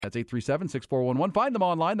That's 837-6411. Find them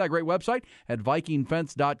online, that great website, at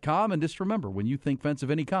vikingfence.com. And just remember, when you think fence of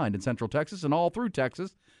any kind in Central Texas and all through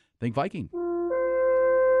Texas, think Viking.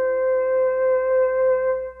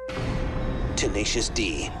 Tenacious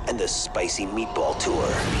D and the Spicy Meatball Tour.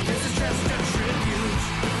 This is just a tribute.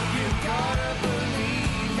 You gotta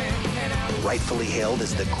believe it. Rightfully hailed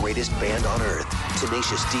as the greatest band on earth,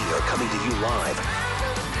 Tenacious D are coming to you live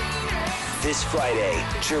this Friday,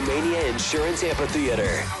 Germania Insurance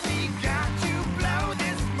Amphitheater.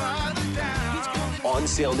 On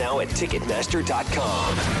sale now at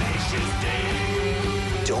Ticketmaster.com.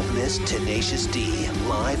 Don't miss Tenacious D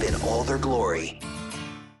live in all their glory.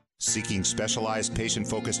 Seeking specialized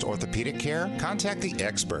patient-focused orthopedic care? Contact the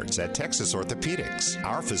experts at Texas Orthopedics.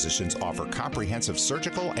 Our physicians offer comprehensive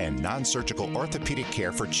surgical and non-surgical orthopedic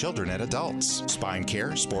care for children and adults. Spine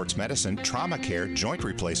care, sports medicine, trauma care, joint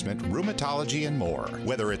replacement, rheumatology, and more.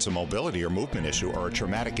 Whether it's a mobility or movement issue or a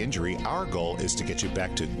traumatic injury, our goal is to get you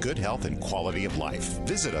back to good health and quality of life.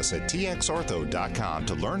 Visit us at txortho.com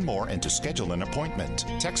to learn more and to schedule an appointment.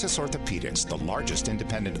 Texas Orthopedics, the largest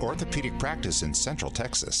independent orthopedic practice in Central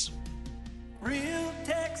Texas. Real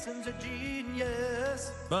Texans are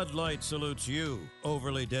genius. Bud Light salutes you,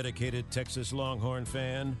 overly dedicated Texas Longhorn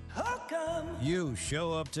fan. How come? You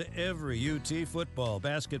show up to every UT football,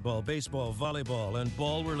 basketball, baseball, volleyball, and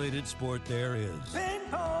ball-related sport there is. Ping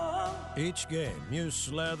pong. Each game, you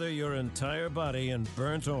slather your entire body in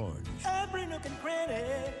burnt orange. Every nook and cranny.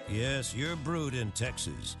 Yes, you're brewed in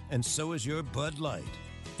Texas, and so is your Bud Light.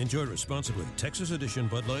 Enjoy responsibly. Texas Edition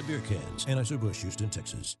Bud Light beer cans. Anheuser-Busch, Houston,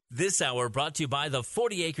 Texas. This hour brought to you by the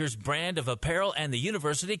 40 Acres brand of apparel and the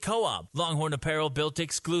University Co-op. Longhorn apparel built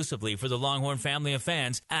exclusively for the Longhorn family of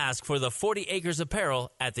fans. Ask for the 40 Acres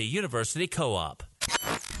apparel at the University Co-op.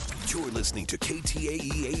 You're listening to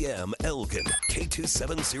KTAE AM Elgin,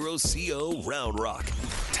 K270CO Round Rock,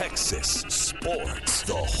 Texas Sports.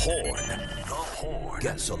 The Horn. The Horn.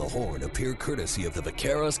 Guests on The Horn appear courtesy of the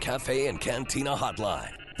Vaqueros Cafe and Cantina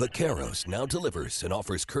Hotline. Vaqueros now delivers and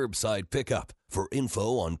offers curbside pickup. For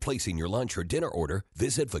info on placing your lunch or dinner order,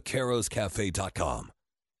 visit vaqueroscafe.com.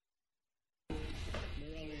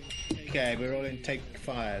 Okay, we're all in take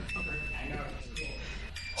 5.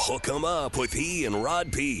 Hook 'em up with E and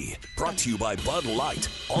Rod P. Brought to you by Bud Light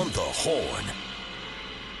on The Horn.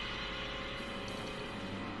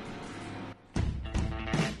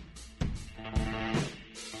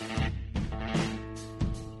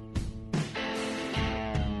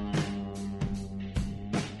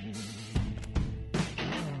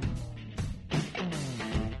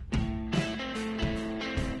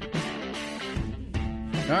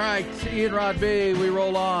 All right, Ian Rod B, we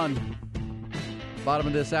roll on. Bottom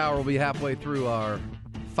of this hour, we'll be halfway through our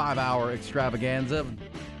 5-hour extravaganza.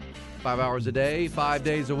 5 hours a day, 5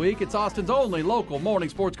 days a week. It's Austin's only local morning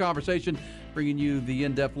sports conversation, bringing you the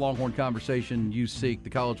in-depth Longhorn conversation you seek, the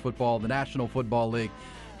college football, the National Football League.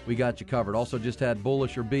 We got you covered. Also just had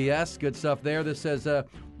Bullish or BS. Good stuff there. This says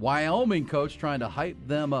Wyoming coach trying to hype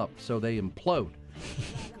them up so they implode.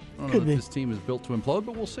 I don't know if this team is built to implode,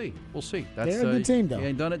 but we'll see. We'll see. They're a good team, though. You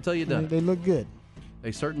ain't done it until you done it. They look good.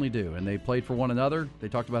 They certainly do, and they played for one another. They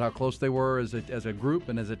talked about how close they were as a group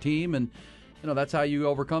and as a team, and that's how you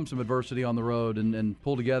overcome some adversity on the road and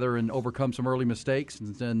pull together and overcome some early mistakes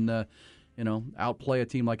and outplay a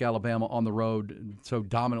team like Alabama on the road so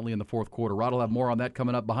dominantly in the fourth quarter. Rod will have more on that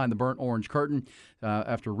coming up behind the burnt orange curtain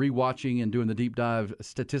after rewatching and doing the deep dive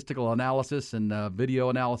statistical analysis and video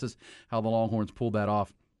analysis, how the Longhorns pulled that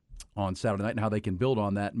off on Saturday night and how they can build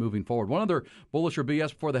on that moving forward. One other Bullish or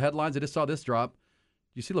BS before the headlines. I just saw this drop.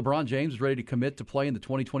 You see LeBron James is ready to commit to play in the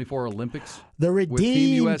 2024 Olympics? The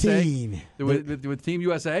Redeem Team. With Team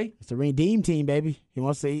USA? It's the Redeem Team, baby. He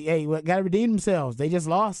wants to, got to redeem themselves. They just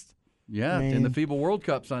lost. Yeah, in the FIBA World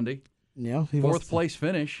Cup Sunday. Yeah, fourth place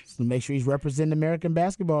finish. To make sure he's representing American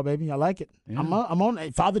basketball, baby. I like it. Yeah. I'm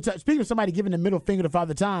on Father Time. Speaking of somebody giving the middle finger to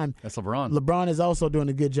Father Time, that's LeBron. LeBron is also doing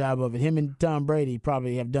a good job of it. Him and Tom Brady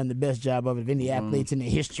probably have done the best job of it of any athletes in the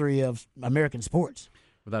history of American sports.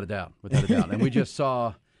 Without a doubt. And we just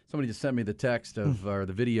saw somebody just sent me the text of or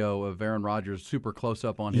the video of Aaron Rodgers super close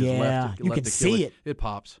up on his left. You can see it. It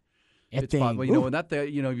pops. It's thing. Well,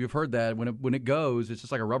 and you've heard that when it goes, it's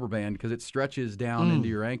just like a rubber band because it stretches down into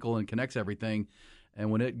your ankle and connects everything.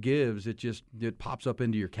 And when it gives, it pops up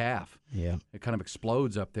into your calf. Yeah, it kind of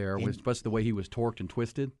explodes up there, especially the way he was torqued and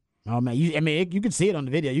twisted. Oh man, you could see it on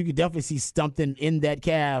the video. You could definitely see something in that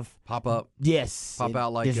calf pop up. Yes, pop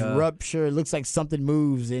out like just rupture. It looks like something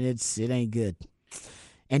moves, and it ain't good.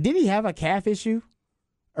 And did he have a calf issue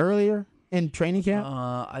earlier in training camp?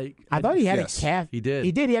 I thought he had a calf. He did.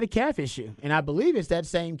 He had a calf issue, and I believe it's that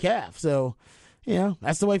same calf. So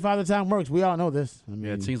that's the way Father Time works. We all know this. I mean,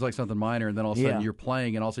 Yeah, it seems like something minor, and then all of a sudden you're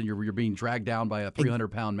playing, and all of a sudden you're being dragged down by a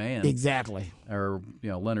 300-pound man. Exactly. Or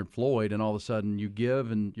Leonard Floyd, and all of a sudden you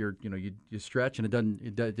give and you stretch, and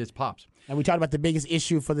it just pops. And we talked about the biggest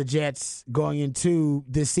issue for the Jets going into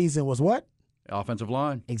this season was what? Offensive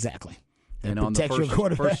line. Exactly. And on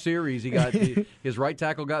the first series, his right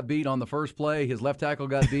tackle got beat on the first play. His left tackle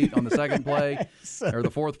got beat on the second play, or the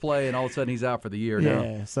fourth play, and all of a sudden he's out for the year now.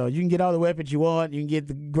 Yeah, so you can get all the weapons you want. You can get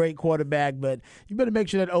the great quarterback, but you better make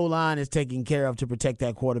sure that O-line is taken care of to protect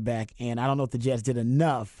that quarterback. And I don't know if the Jets did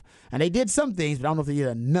enough. And they did some things, but I don't know if they did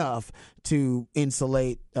enough to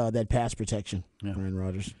insulate that pass protection for Aaron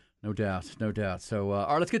Rodgers. No doubt, no doubt. So, all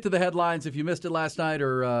right, let's get to the headlines. If you missed it last night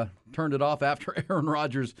or turned it off after Aaron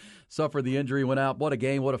Rodgers suffered the injury, went out, what a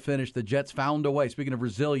game, what a finish. The Jets found a way. Speaking of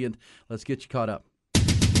resilient, let's get you caught up.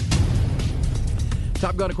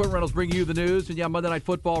 Top Gun Equipment Rentals bring you the news. And, Monday Night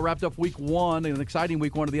Football wrapped up Week 1, an exciting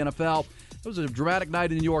Week 1 of the NFL. It was a dramatic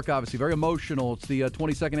night in New York, obviously, very emotional. It's the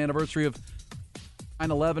 22nd anniversary of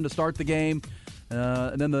 9/11 to start the game.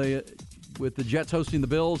 And then with the Jets hosting the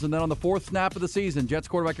Bills. And then on the fourth snap of the season, Jets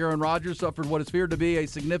quarterback Aaron Rodgers suffered what is feared to be a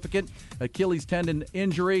significant Achilles tendon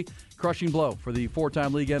injury, crushing blow for the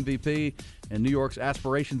four-time league MVP and New York's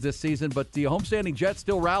aspirations this season. But the homestanding Jets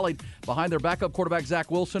still rallied behind their backup quarterback Zach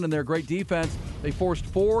Wilson and their great defense. They forced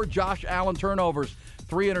 4 Josh Allen turnovers,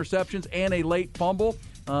 3 interceptions, and a late fumble,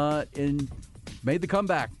 and made the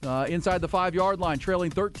comeback inside the 5-yard line, trailing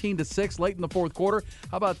 13-6 late in the fourth quarter.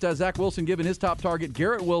 How about Zach Wilson giving his top target,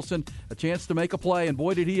 Garrett Wilson, a chance to make a play, and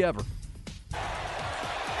boy, did he ever.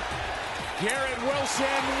 Garrett Wilson,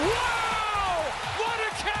 wow! What a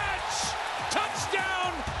catch!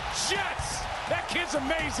 Touchdown, Jets! That kid's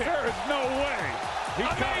amazing. There is no way. He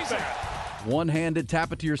caught that. One-handed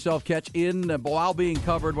tap-it-to-yourself catch while being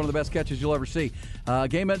covered, one of the best catches you'll ever see.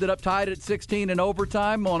 Game ended up tied at 16 in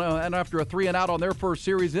overtime, and after a 3-and-out on their first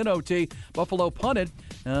series in OT, Buffalo punted,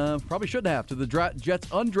 probably shouldn't have, to the Jets'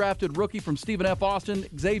 undrafted rookie from Stephen F. Austin,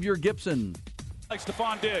 Xavier Gipson. Like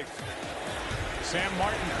Stephon Diggs. Sam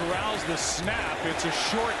Martin corrals the snap. It's a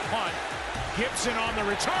short punt. Gipson on the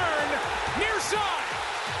return. Near side.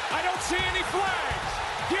 I don't see any flags.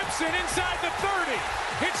 Gipson inside the 30.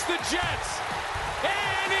 Hits the Jets.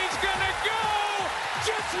 And he's going to go.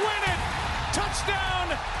 Jets win it.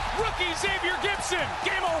 Touchdown. Rookie Xavier Gipson.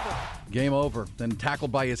 Game over. Game over. Then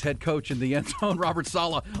tackled by his head coach in the end zone. Robert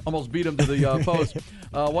Saleh almost beat him to the post.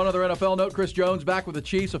 One other NFL note, Chris Jones back with the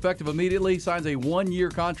Chiefs effective immediately. Signs a 1-year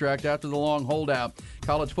contract after the long holdout.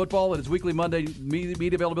 College football at its weekly Monday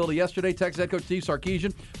media availability yesterday. Texas head coach Steve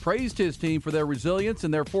Sarkisian praised his team for their resilience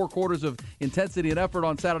and their 4 quarters of intensity and effort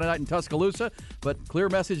on Saturday night in Tuscaloosa. But clear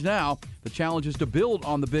message now, the challenge is to build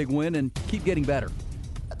on the big win and keep getting better.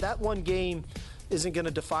 That one game isn't going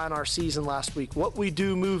to define our season last week. What we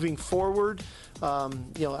do moving forward,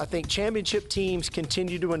 I think championship teams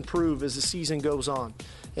continue to improve as the season goes on.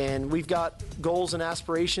 And we've got goals and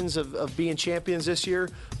aspirations of being champions this year.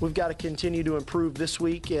 We've got to continue to improve this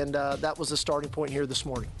week, and that was the starting point here this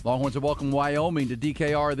morning. Longhorns have welcomed Wyoming to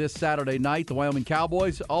DKR this Saturday night. The Wyoming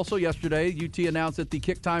Cowboys also yesterday, UT announced that the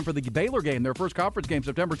kick time for the Baylor game, their first conference game,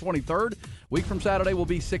 September 23rd. Week from Saturday will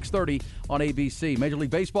be 6:30 on ABC. Major League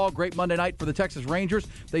Baseball, great Monday night for the Texas Rangers.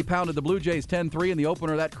 They pounded the Blue Jays 10-3 in the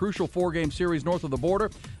opener of that crucial 4-game series north of the border.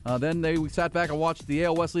 Then they sat back and watched the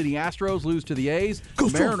AL West leading Astros lose to the A's.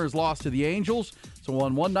 Mariners lost to the Angels. So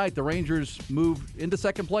on one night, the Rangers moved into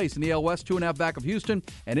second place in the AL West, 2.5 back of Houston,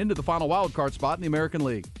 and into the final wild card spot in the American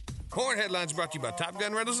League. Corn Headlines brought to you by Top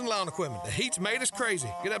Gun Rentals and Lawn Equipment. The heat's made us crazy.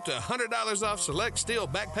 Get up to $100 off select steel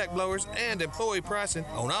backpack blowers and employee pricing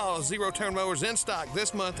on all zero-turn mowers in stock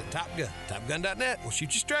this month at Top Gun. TopGun.net will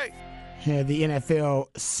shoot you straight. Yeah, the NFL,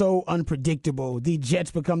 so unpredictable. The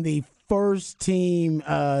Jets become the first team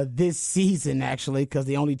this season, actually, because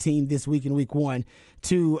the only team this week in Week 1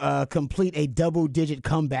 to complete a double-digit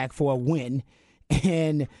comeback for a win.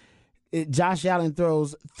 And Josh Allen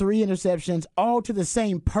throws 3 interceptions, all to the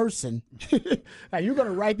same person. Now, you're going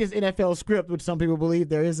to write this NFL script, which some people believe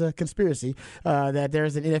there is a conspiracy that there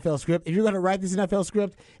is an NFL script. If you're going to write this NFL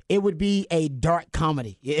script, it would be a dark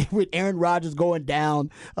comedy with Aaron Rodgers going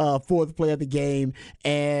down fourth play of the game.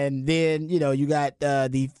 And then, you got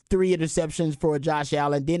the 3 interceptions for Josh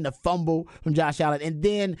Allen, then the fumble from Josh Allen, and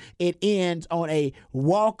then it ends on a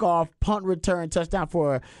walk-off punt return touchdown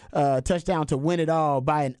for touchdown to win it all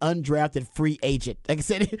by an undrafted free agent. Like I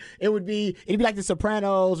said, it'd be like The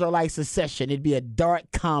Sopranos or like Succession. It'd be a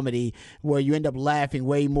dark comedy where you end up laughing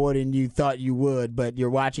way more than you thought you would, but you're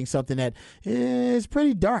watching something that is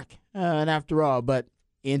pretty dark, and after all, but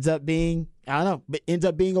ends up being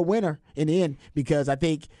a winner in the end, because I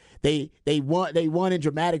think They won in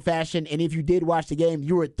dramatic fashion, and if you did watch the game,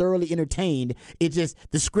 you were thoroughly entertained. It just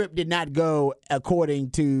the script did not go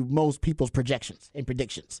according to most people's projections and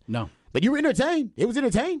predictions. No. But you were entertained. It was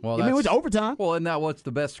entertained. Well, it was overtime. Well, isn't that what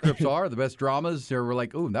the best scripts are? The best dramas? They were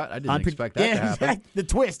like, ooh, I didn't expect that to happen. Exactly. The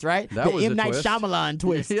twist, right? That was M. a Night twist. Shyamalan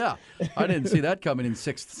twist. Yeah. I didn't see that coming in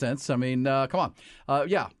Sixth Sense. I mean, come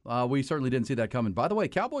on. We certainly didn't see that coming. By the way,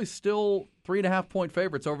 Cowboys still 3.5-point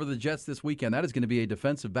favorites over the Jets this weekend. That is going to be a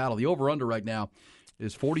defensive battle. The over-under right now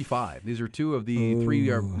is 45. These are two of the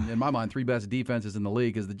in my mind, three best defenses in the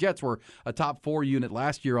league, because the Jets were a top 4 unit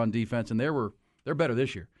last year on defense, and they're better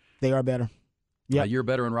this year. They are better. Yeah, you're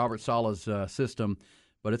better in Robert Saleh's system,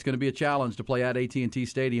 but it's going to be a challenge to play at AT&T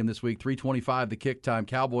Stadium this week. 3:25 the kick time.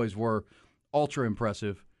 Cowboys were ultra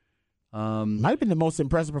impressive. Might have been the most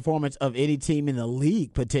impressive performance of any team in the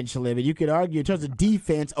league, potentially. But you could argue in terms of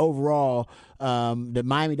defense overall, the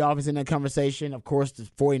Miami Dolphins in that conversation. Of course, the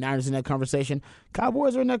 49ers in that conversation.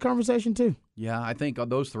 Cowboys are in that conversation, too. Yeah, I think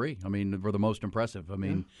those three, were the most impressive.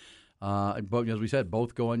 But as we said,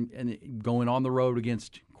 both going on the road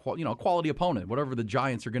against a quality opponent, whatever the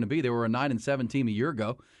Giants are going to be. They were a 9-7 team a year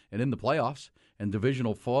ago and in the playoffs, and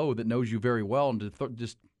divisional foe that knows you very well, and to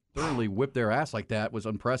just thoroughly whip their ass like that was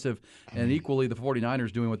impressive. And equally, the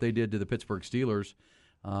 49ers doing what they did to the Pittsburgh Steelers,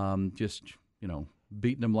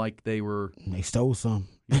 beating them like they were. They stole some.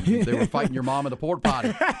 They were fighting your mom in the porta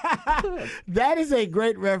potty. That is a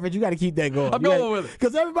great reference. You got to keep that going. I'm going with it.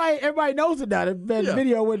 Because everybody knows it now. The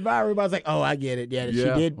video went viral. Everybody's like, oh, I get it. Yeah, she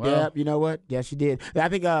did. Well, yeah, you know what? Yeah, she did. I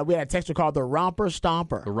think we had a texter called the Romper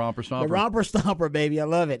Stomper. The Romper Stomper. The Romper Stomper, baby. I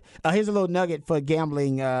love it. Here's a little nugget for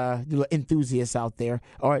gambling enthusiasts out there,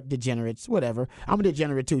 or degenerates, whatever. I'm a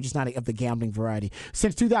degenerate, too, just not of the gambling variety.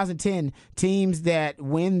 Since 2010, teams that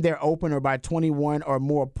win their opener by 21 or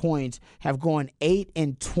more points have gone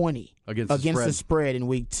 8-20 against the spread in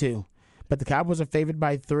week 2. But the Cowboys are favored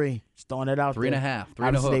by 3. Just throwing it out 3.5.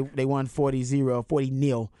 Obviously, they won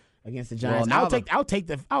 40-0 against the Giants. Well, I'll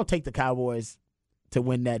take the Cowboys to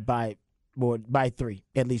win that by 3,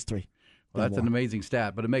 at least 3. Well, that's an amazing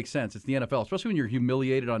stat, but it makes sense. It's the NFL, especially when you're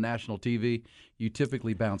humiliated on national TV. You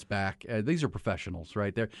typically bounce back. These are professionals,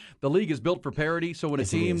 right there. The league is built for parity, so when a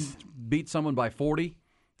team beats someone by 40,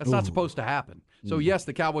 that's not supposed to happen. So, yes,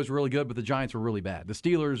 the Cowboys were really good, but the Giants were really bad.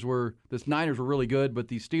 The Niners were really good, but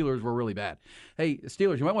the Steelers were really bad. Hey,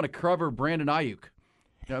 Steelers, you might want to cover Brandon Ayuk.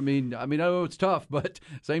 I know it's tough, but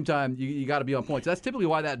same time, you got to be on point. So that's typically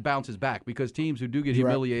why that bounces back, because teams who do get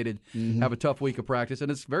humiliated have a tough week of practice. And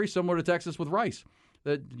it's very similar to Texas with Rice.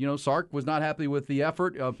 That Sark was not happy with the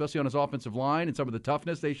effort, especially on his offensive line and some of the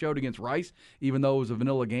toughness they showed against Rice, even though it was a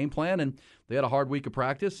vanilla game plan. And they had a hard week of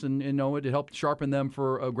practice, and it helped sharpen them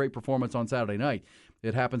for a great performance on Saturday night.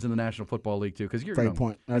 It happens in the National Football League, too, because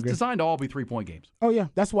it's designed to all be 3-point games. Oh, yeah.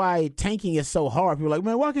 That's why tanking is so hard. People are like,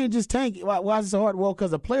 man, why can't you just tank? Why is it so hard? Well, because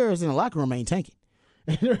the players in the locker room ain't tanking.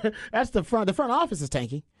 That's the front office is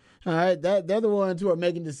tanking. All right, they're the ones who are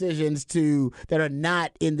making decisions that are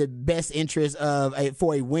not in the best interest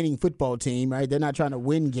for a winning football team. Right, they're not trying to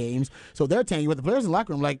win games, so they're tanking. But the players in the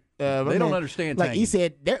locker room, they don't understand. Like tanking. he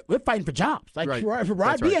said, we're fighting for jobs. Like for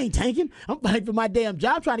Rod B ain't tanking. I'm fighting for my damn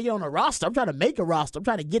job. I'm trying to get on a roster. I'm trying to make a roster. I'm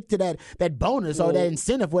trying to get to that bonus or that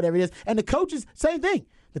incentive, whatever it is. And the coaches, same thing.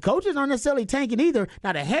 The coaches aren't necessarily tanking either.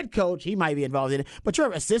 Now, the head coach, he might be involved in it, but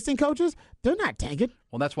your assistant coaches, they're not tanking.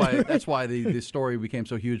 Well, that's why the story became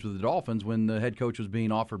so huge with the Dolphins when the head coach was being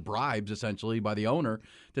offered bribes, essentially, by the owner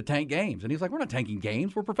to tank games. And he's like, we're not tanking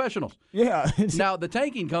games. We're professionals. Yeah. Now, the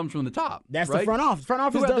tanking comes from the top. That's right? the front office. Front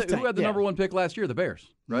office does tank. Who had the number 1 pick last year? The Bears,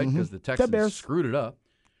 right? Because the Texans screwed it up.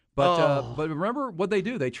 But remember what they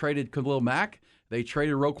do? They traded Khalil Mack. They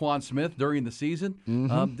traded Roquan Smith during the season.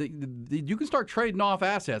 You can start trading off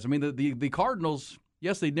assets. I mean, the Cardinals,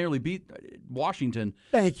 yes, they nearly beat Washington.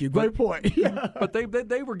 Thank you. Great point. But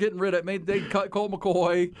they were getting rid of. They cut Colt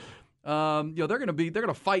McCoy. They're going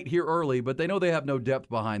to fight here early, but they know they have no depth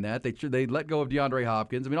behind that. They let go of DeAndre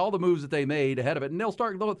Hopkins. All the moves that they made ahead of it, and they'll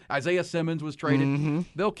start. Isaiah Simmons was traded.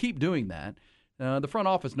 They'll keep doing that. The front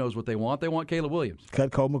office knows what they want. They want Caleb Williams.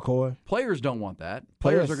 Cut Colt McCoy. Players don't want that.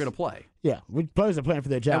 Players are going to play. Yeah, players are playing for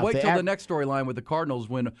their jobs. And wait till the next storyline with the Cardinals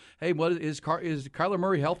when, hey, is Kyler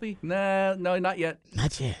Murray healthy? Nah, no, not yet.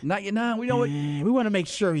 Not yet. Not yet. Nah, we know it. We want to make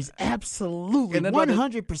sure he's absolutely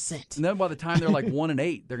 100%. And then by the time they're like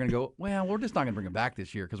 1-8, they're going to go, well, we're just not going to bring him back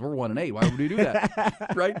this year because we're 1-8. Why would we do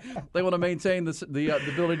that? Right? They want to maintain the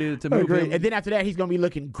ability to move him. And then after that, he's going to be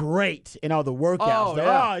looking great in all the workouts. Oh,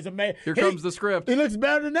 yeah. He's amazing. Here comes the script. ripped. He looks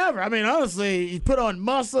better than ever. I mean, honestly, he's put on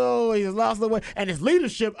muscle. He's lost a little weight. And his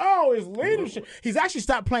leadership. He's actually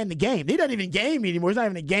stopped playing the game. He doesn't even game anymore. He's not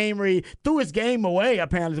even a gamer. He threw his game away,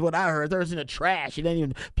 apparently, is what I heard. Throws in the trash. He doesn't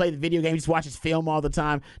even play the video game. He just watches film all the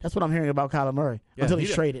time. That's what I'm hearing about Kyler Murray until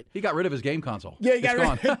he's traded. He got rid of his game console. Yeah, he got rid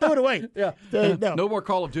of it. Threw it away. No more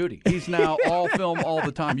Call of Duty. He's now all film all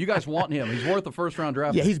the time. You guys want him. He's worth a first-round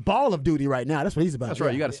draft. Yeah, he's Ball of Duty right now. That's what he's about. That's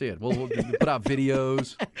right. You got to see it. We'll put out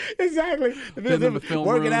videos. Exactly. Film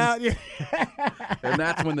working room. out. Yeah. And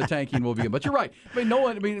that's when the tanking will begin. But you're right.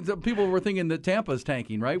 People were thinking that Tampa's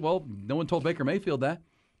tanking, right? Well, no one told Baker Mayfield that.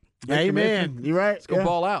 Amen. You're right. Let's go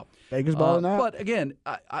ball out. Baker's balling out. But again,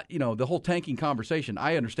 the whole tanking conversation,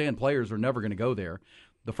 I understand players are never going to go there.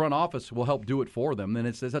 The front office will help do it for them. And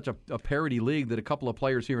it's such a parity league that a couple of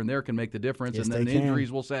players here and there can make the difference. Yes, and then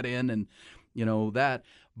injuries will set in and, that.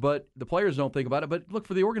 But the players don't think about it. But look,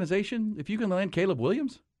 for the organization, if you can land Caleb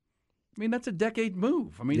Williams, that's a decade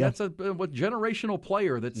move. That's a generational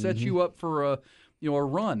player that sets you up for a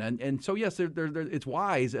run. And so, yes, it's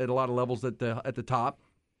wise at a lot of levels at the top.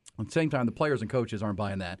 At the same time, the players and coaches aren't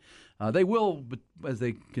buying that. They will, but as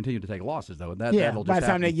they continue to take losses, though. That'll just by the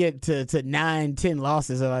time happen. they get to 9-10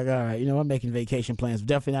 losses, they're like, all right, I'm making vacation plans.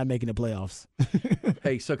 Definitely not making the playoffs.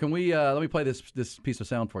 Hey, so can we let me play this piece of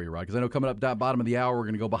sound for you, Rod? Because I know coming up bottom of the hour, we're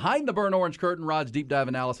going to go behind the burnt orange curtain, Rod's deep dive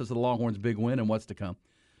analysis of the Longhorns' big win and what's to come.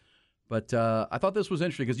 But I thought this was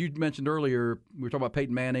interesting because you mentioned earlier, we were talking about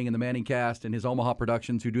Peyton Manning and the Manning cast and his Omaha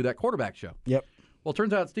Productions who do that quarterback show. Yep. Well, it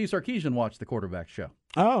turns out Steve Sarkisian watched the quarterback show.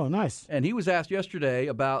 Oh, nice. And he was asked yesterday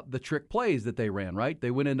about the trick plays that they ran, right?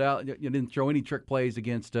 They went into you didn't throw any trick plays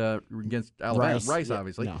against Alabama, Rice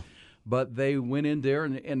obviously. No. But they went in there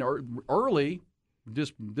and early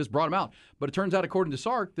just brought him out. But it turns out, according to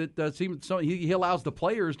Sark, that he allows the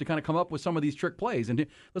players to kind of come up with some of these trick plays. And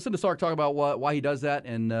listen to Sark talk about why he does that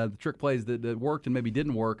and the trick plays that worked and maybe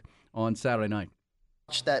didn't work on Saturday night.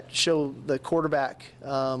 That show the quarterback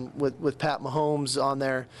with Pat Mahomes on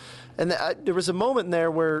there. And there was a moment in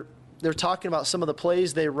there where they're talking about some of the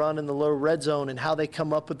plays they run in the low red zone and how they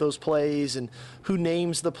come up with those plays and who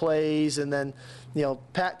names the plays. And then,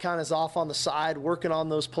 Pat kind of is off on the side working on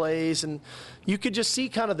those plays. And you could just see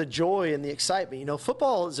kind of the joy and the excitement.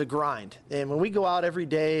 Football is a grind. And when we go out every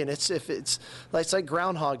day and it's like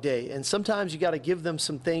Groundhog Day. And sometimes you got to give them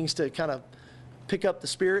some things to kind of pick up the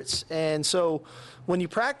spirits. And so when you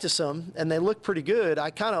practice them and they look pretty good,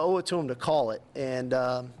 I kind of owe it to them to call it. And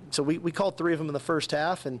so we called 3 of them in the first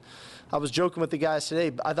half. And I was joking with the guys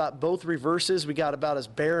today. I thought both reverses, we got about as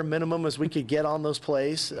bare minimum as we could get on those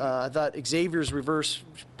plays. I thought Xavier's reverse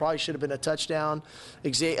probably should have been a touchdown.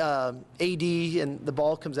 AD and the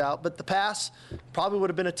ball comes out. But the pass probably would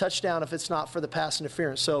have been a touchdown if it's not for the pass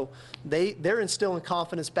interference. So they're instilling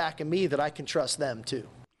confidence back in me that I can trust them too.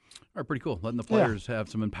 All right, pretty cool. Letting the players have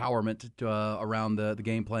some empowerment around the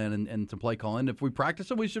game plan and some play calling. If we practice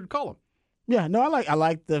them, we should call them. Yeah, no, I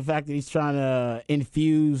like the fact that he's trying to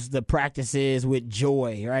infuse the practices with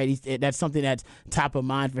joy, right? That's something that's top of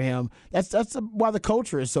mind for him. That's why the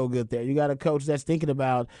culture is so good there. You got a coach that's thinking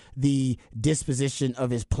about the disposition of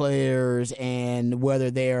his players and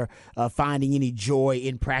whether they're finding any joy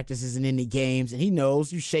in practices and in the games. And he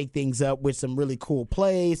knows you shake things up with some really cool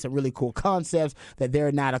plays, some really cool concepts that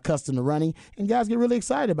they're not accustomed to running, and guys get really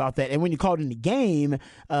excited about that. And when you call it in the game,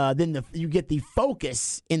 then you get the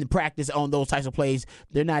focus in the practice on those types of plays.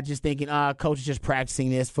 They're not just thinking, coach is just practicing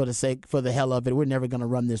this for the hell of it. We're never going to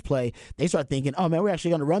run this play. They start thinking, oh man, we're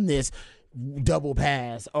actually going to run this double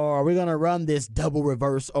pass, or we're going to run this double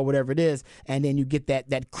reverse, or whatever it is. And then you get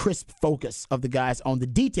that crisp focus of the guys on the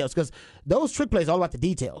details, because those trick plays are all about the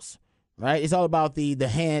details. Right, it's all about the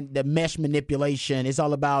hand, the mesh manipulation. It's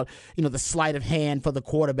all about the sleight of hand for the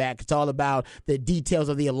quarterback. It's all about the details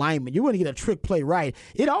of the alignment. You want to get a trick play right.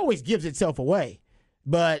 It always gives itself away.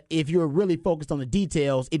 But if you're really focused on the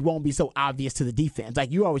details, it won't be so obvious to the defense.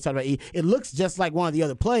 Like you always talk about, it looks just like one of the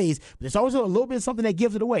other plays, but there's always a little bit of something that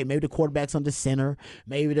gives it away. Maybe the quarterback's under center.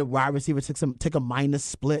 Maybe the wide receiver took a minus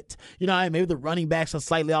split. Maybe the running backs are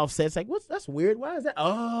slightly offset. It's like, that's weird. Why is that?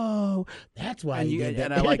 Oh, that's why he did that.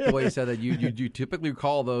 And I like the way you said that. You typically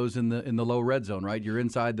call those in the low red zone, right? You're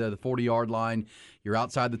inside the 40-yard line. You're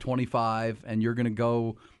outside the 25, and you're going to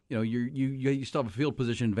go. You still have a field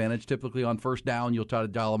position advantage. Typically on first down, you'll try to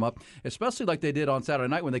dial them up, especially like they did on Saturday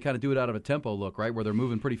night when they kind of do it out of a tempo look, right, where they're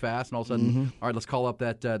moving pretty fast, and all of a sudden, all right, let's call up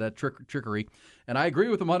that trickery. And I agree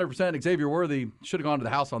with him 100%. Xavier Worthy should have gone to the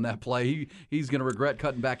house on that play. He's going to regret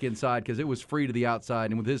cutting back inside because it was free to the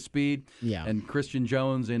outside, and with his speed and Christian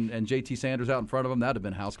Jones and J.T. Sanders out in front of him, that would have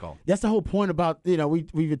been a house call. That's the whole point about,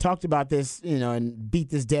 we've talked about this, and beat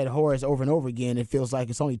this dead horse over and over again. It feels like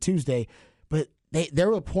it's only Tuesday. but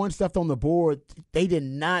there were points left on the board. They did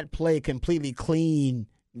not play a completely clean,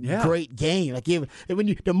 great game. Like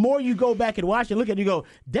the more you go back and watch and look at it, you go,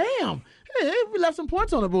 damn, we left some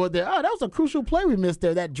points on the board there. Oh, that was a crucial play we missed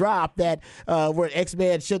there. That drop, where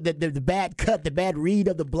X-Man should the bad cut, the bad read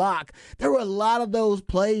of the block. There were a lot of those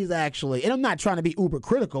plays actually, and I'm not trying to be uber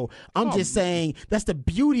critical. I'm just saying that's the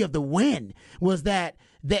beauty of the win was that.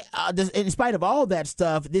 In spite of all that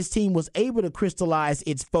stuff, this team was able to crystallize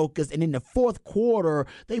its focus, and in the fourth quarter,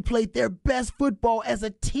 they played their best football as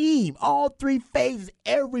a team. All three phases,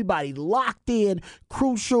 everybody locked in,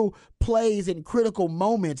 crucial plays in critical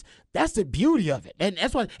moments. That's the beauty of it, and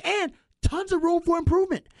that's why. And tons of room for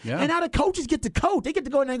improvement. Yeah. And now the coaches get to coach. They get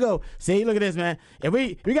to go in there and go, see, look at this, man. If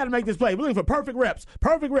we got to make this play. We're looking for perfect reps.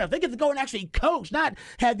 Perfect reps. They get to go and actually coach, not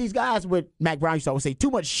have these guys with, Mac Brown used to always say,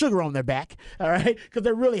 too much sugar on their back, all right? Because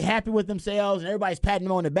they're really happy with themselves, and everybody's patting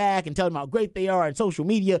them on the back and telling them how great they are, and social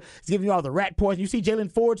media is giving you all the rat poison. You see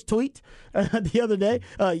Jalen Ford's tweet the other day?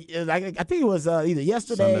 I think it was either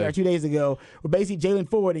yesterday Sunday or 2 days ago, where basically Jalen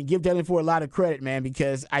Ford, and give Jalen Ford a lot of credit, man,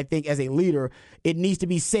 because I think as a leader, it needs to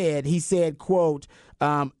be said. He said, quote,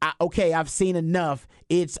 okay, I've seen enough.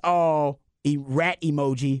 It's all rat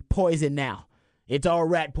emoji, poison now. It's all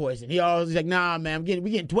rat poison. He's like, nah, man,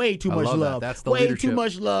 we getting way too much love. That's the way leadership. Too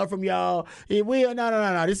much love from y'all.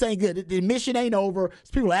 No. This ain't good. The mission ain't over.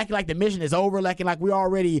 People acting like the mission is over, acting like we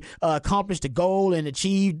already accomplished the goal and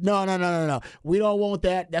achieved. No. We don't want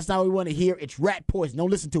that. That's not what we want to hear. It's rat poison. Don't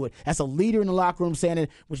listen to it. That's a leader in the locker room saying it,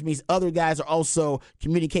 which means other guys are also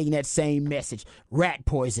communicating that same message. Rat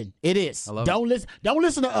poison. It is. Don't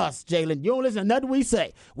listen to us, Jalen. You don't listen to nothing we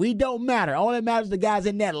say. We don't matter. All that matters is the guys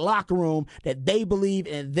in that locker room that they believe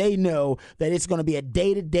and they know that it's going to be a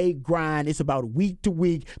day-to-day grind. It's about week to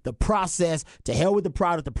week, the process. To hell with the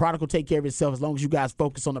product. The product will take care of itself as long as you guys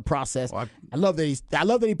focus on the process. Well, I love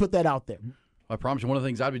that he put that out there. I promise you, one of the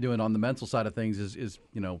things I'd be doing on the mental side of things is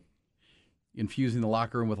infusing the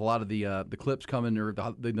locker room with a lot of the clips coming, or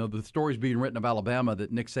the stories being written of Alabama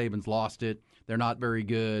that Nick Saban's lost it. They're not very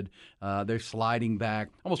good. They're sliding back,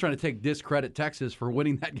 almost trying to discredit Texas for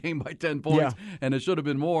winning that game by 10 points, and it should have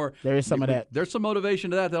been more. There is some of that. There's some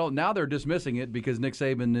motivation to that. Now they're dismissing it because Nick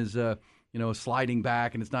Saban is sliding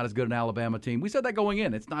back, and it's not as good an Alabama team. We said that going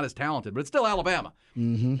in. It's not as talented, but it's still Alabama,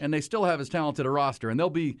 and they still have as talented a roster, and they'll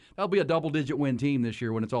be a double-digit win team this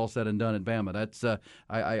year when it's all said and done at Bama. That's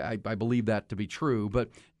I believe that to be true.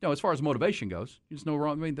 But as far as motivation goes, there's no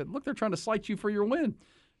wrong. I mean, look, they're trying to slight you for your win.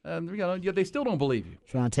 Yet they still don't believe you.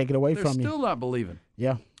 Trying to take it away from you. They're still not believing.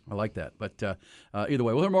 Yeah. I like that. But either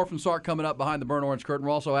way, we'll hear more from Sark coming up behind the burnt orange curtain.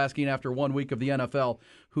 We're also asking, after 1 week of the NFL,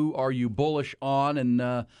 who are you bullish on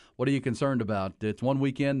and what are you concerned about? It's one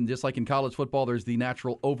weekend, just like in college football, there's the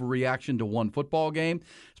natural overreaction to one football game,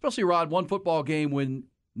 especially, Rod, one football game when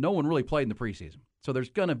no one really played in the preseason. So there's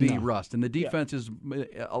going to be rust, and the defense is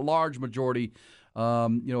a large majority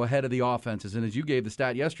ahead of the offenses. And as you gave the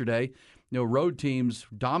stat yesterday, road teams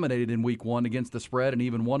dominated in week one against the spread and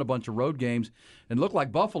even won a bunch of road games. And it looked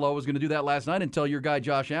like Buffalo was going to do that last night until your guy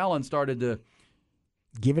Josh Allen started to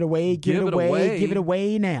give it away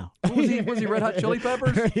now. Was he Red Hot Chili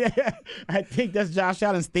Peppers? Yeah, I think that's Josh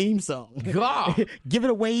Allen's theme song. God. Give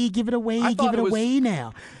it away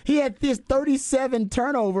now. He had this 37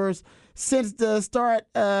 turnovers since the start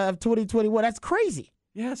of 2021. That's crazy.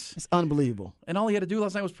 Yes. It's unbelievable. And all he had to do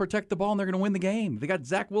last night was protect the ball, and they're going to win the game. They got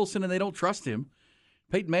Zach Wilson, and they don't trust him.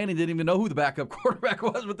 Peyton Manning didn't even know who the backup quarterback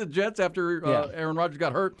was with the Jets after Aaron Rodgers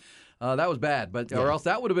got hurt. That was bad. Or else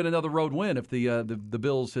that would have been another road win if the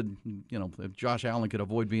Bills had, if Josh Allen could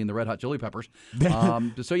avoid being the Red Hot Chili Peppers.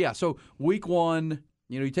 So week one,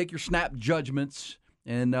 you take your snap judgments.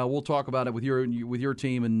 And we'll talk about it with your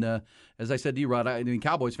team. And as I said to you, Rod, I mean,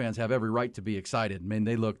 Cowboys fans have every right to be excited. I mean,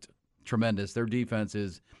 they looked tremendous. Their defense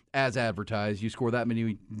is as advertised. You score that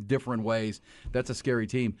many different ways. That's a scary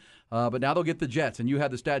team. But now they'll get the Jets. And you had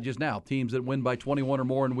the stat just now. Teams that win by 21 or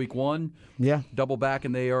more in week one, double back,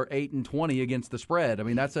 and they are 8-20 against the spread. I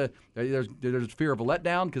mean, there's fear of a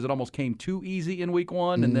letdown because it almost came too easy in week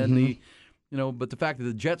one. And then but the fact that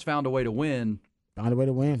the Jets found a way to win. Found a way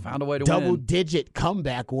to win. Double-digit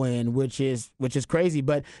comeback win, which is crazy.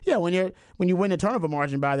 But when you win the turnover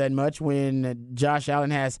margin by that much, when Josh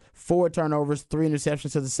Allen has 4 turnovers, 3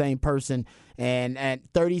 interceptions to the same person, and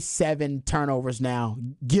 37 turnovers now,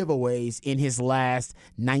 giveaways in his last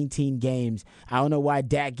 19 games. I don't know why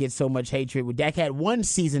Dak gets so much hatred. Dak had one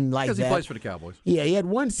season like that. Because he plays for the Cowboys. Yeah, he had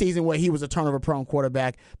one season where he was a turnover-prone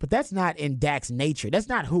quarterback, but that's not in Dak's nature. That's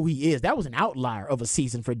not who he is. That was an outlier of a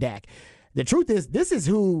season for Dak. The truth is, this is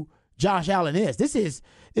who Josh Allen is. This is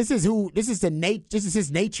This is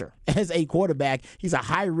his nature as a quarterback. He's a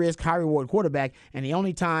high risk, high reward quarterback. And the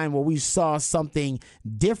only time where we saw something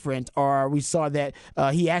different, or we saw that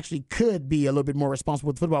he actually could be a little bit more responsible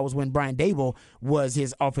with football, was when Brian Daboll was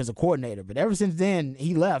his offensive coordinator. But ever since then,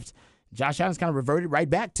 he left. Josh Allen's kind of reverted right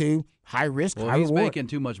back to high risk, high reward. He's making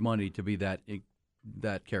too much money to be that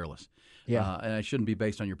careless. Yeah, and it shouldn't be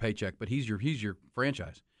based on your paycheck. But he's your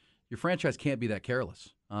franchise. Your franchise can't be that careless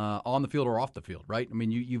on the field or off the field, right? I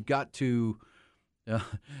mean, you've got to.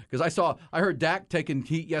 Because I heard Dak taking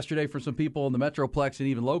heat yesterday from some people in the Metroplex and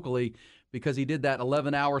even locally because he did that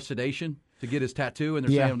 11-hour sedation to get his tattoo, and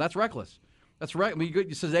they're saying that's reckless. That's right. I mean, you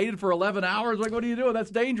sedated for 11 hours. Like, what are you doing?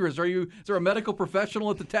 That's dangerous. Is there a medical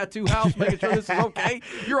professional at the tattoo house making sure this is okay?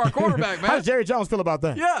 You're our quarterback, man. How does Jerry Jones feel about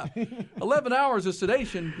that? Yeah, 11 hours of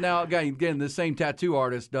sedation. Now, again, the same tattoo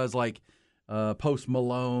artist does like Post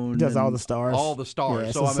Malone. Does all the stars. All the stars.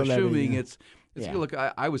 Yeah, so I'm assuming it's. Yeah. Look,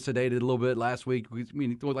 I was sedated a little bit last week. I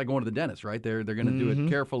mean, it's like going to the dentist, right? They're going to do it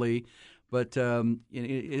carefully, but I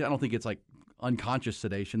don't think it's like unconscious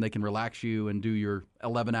sedation. They can relax you and do your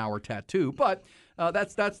 11-hour tattoo, but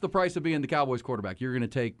that's the price of being the Cowboys quarterback. You're going to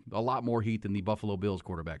take a lot more heat than the Buffalo Bills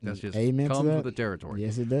quarterback. That's just comes with the territory.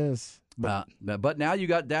 Yes, it does. But now you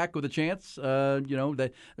got Dak with a chance.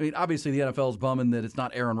 Obviously the NFL is bumming that it's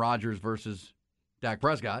not Aaron Rodgers versus Dak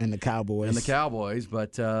Prescott. And the Cowboys.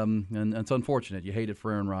 But and it's unfortunate. You hate it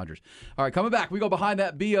for Aaron Rodgers. All right, coming back, we go behind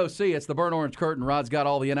that BOC. It's the Burnt Orange Curtain. Rod's got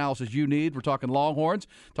all the analysis you need. We're talking Longhorns,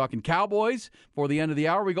 talking Cowboys. For the end of the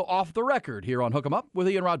hour, we go off the record here on Hook 'em Up with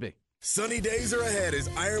Ian Rodby. Sunny days are ahead as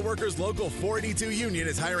Ironworkers Local 482 Union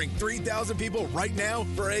is hiring 3,000 people right now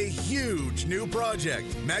for a huge new project.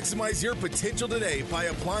 Maximize your potential today by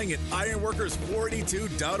applying at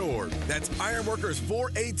ironworkers482.org. That's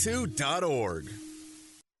ironworkers482.org.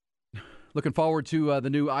 Looking forward to the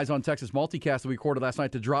new Eyes on Texas multicast that we recorded last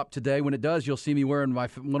night to drop today. When it does, you'll see me wearing one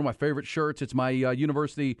of my favorite shirts. It's my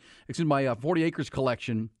 40 Acres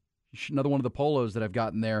collection. Another one of the polos that I've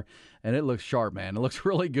gotten there, and it looks sharp, man. It looks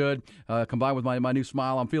really good. Combined with my new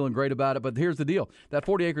smile, I'm feeling great about it. But here's the deal. That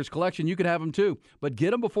 40 Acres collection, you can have them too. But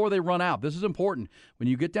get them before they run out. This is important. When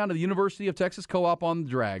you get down to the University of Texas Co-op on the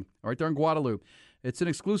drag, right there in Guadalupe, it's the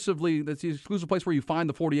exclusive place where you find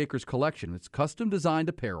the 40 Acres collection. It's custom-designed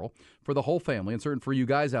apparel for the whole family, and certainly for you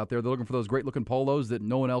guys out there. They're looking for those great-looking polos that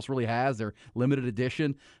no one else really has. They're limited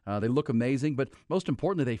edition. They look amazing, but most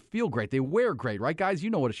importantly, they feel great. They wear great, right, guys?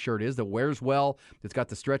 You know what a shirt is that wears well. It's got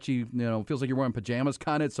the stretchy, feels like you're wearing pajamas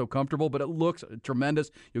kind of. It's so comfortable, but it looks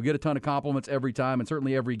tremendous. You'll get a ton of compliments every time, and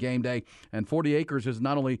certainly every game day. And 40 Acres is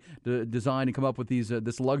not only designed and come up with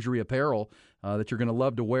this luxury apparel that you're going to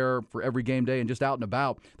love to wear for every game day and just out and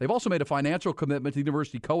about. They've also made a financial commitment to the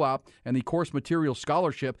University Co-op and the Course Materials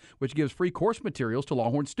Scholarship, which gives free course materials to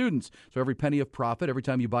Longhorn students. So every penny of profit, every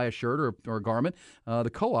time you buy a shirt or a garment,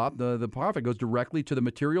 the Co-op, the profit goes directly to the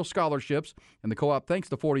material scholarships, and the Co-op thanks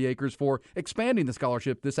the 40 Acres for expanding the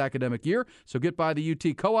scholarship this academic year. So get by the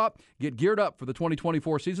UT Co-op, get geared up for the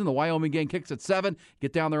 2024 season. The Wyoming game kicks at 7.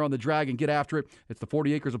 Get down there on the drag and get after it. It's the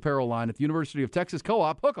 40 Acres apparel line at the University of Texas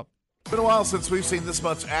Co-op. Hook 'em. It's been a while since we've seen this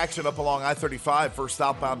much action up along I-35, first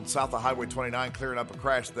southbound south of Highway 29, clearing up a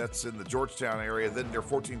crash that's in the Georgetown area, then near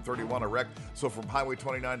 1431, a wreck. So from Highway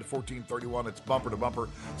 29 to 1431, it's bumper to bumper.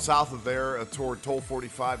 South of there toward Toll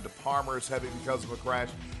 45 to Palmer is heavy because of a crash,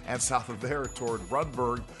 and south of there toward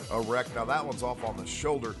Rundberg, a wreck. Now that one's off on the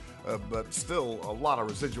shoulder, but still a lot of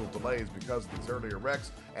residual delays because of these earlier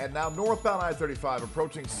wrecks. And now northbound I-35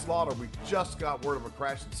 approaching Slaughter. We just got word of a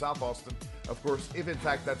crash in South Austin. Of course, if in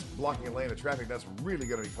fact that's blocking a lane of traffic, that's really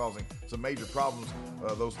going to be causing some major problems.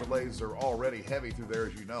 Those delays are already heavy through there,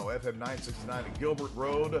 as you know. FM 969 at Gilbert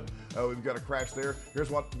Road, we've got a crash there. Here's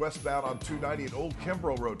one westbound on 290 at Old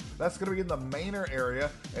Kimbrough Road. That's going to be in the Manor area,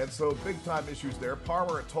 and so big-time issues there.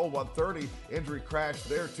 Palmer at Toll 130, injury crash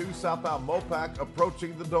there too. Southbound Mopac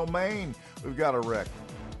approaching the Domain. We've got a wreck.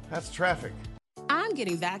 That's traffic. I'm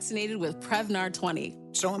getting vaccinated with Prevnar 20.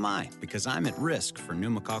 So am I, because I'm at risk for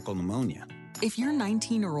pneumococcal pneumonia. If you're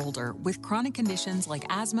 19 or older with chronic conditions like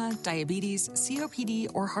asthma, diabetes, COPD,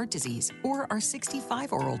 or heart disease, or are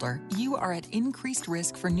 65 or older, you are at increased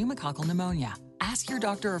risk for pneumococcal pneumonia. Ask your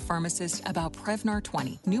doctor or pharmacist about Prevnar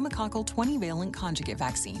 20, pneumococcal 20-valent conjugate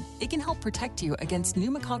vaccine. It can help protect you against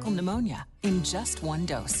pneumococcal pneumonia in just one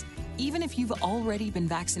dose. Even if you've already been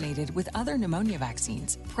vaccinated with other pneumonia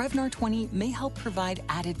vaccines, Prevnar 20 may help provide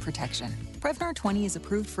added protection. Prevnar 20 is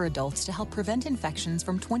approved for adults to help prevent infections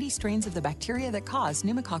from 20 strains of the bacteria that cause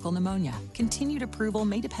pneumococcal pneumonia. Continued approval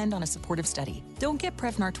may depend on a supportive study. Don't get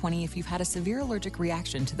Prevnar 20 if you've had a severe allergic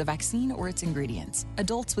reaction to the vaccine or its ingredients.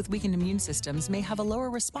 Adults with weakened immune systems may have a lower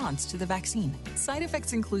response to the vaccine. Side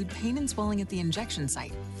effects include pain and swelling at the injection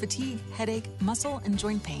site, fatigue, headache, muscle, and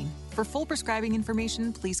joint pain. For full prescribing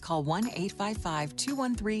information, please call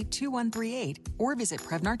 1-855-213-2138 or visit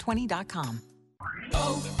Prevnar20.com.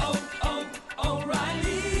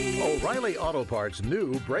 O'Reilly Auto Parts'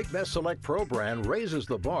 new Brake Best Select Pro brand raises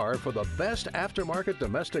the bar for the best aftermarket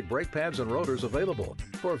domestic brake pads and rotors available.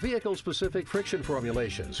 For vehicle-specific friction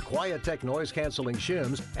formulations, Quiet-Tech noise-canceling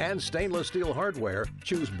shims, and stainless steel hardware,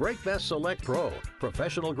 choose Brake Best Select Pro.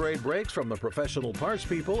 Professional-grade brakes from the professional parts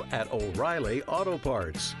people at O'Reilly Auto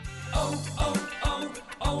Parts.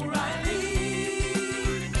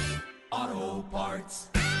 O'Reilly Auto Parts.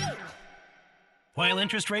 While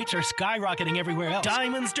interest rates are skyrocketing everywhere else,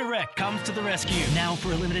 Diamonds Direct comes to the rescue. Now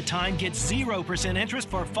for a limited time, get 0% interest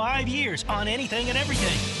for 5 years on anything and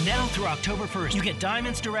everything. Now through October 1st, you get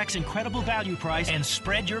Diamonds Direct's incredible value price and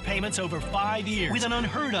spread your payments over 5 years with an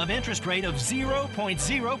unheard of interest rate of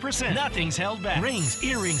 0.0%. Nothing's held back. Rings,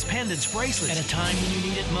 earrings, pendants, bracelets. At a time when you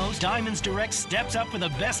need it most, Diamonds Direct steps up for the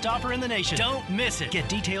best offer in the nation. Don't miss it. Get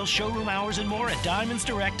details, showroom hours, and more at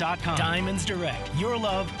DiamondsDirect.com. Diamonds Direct. Your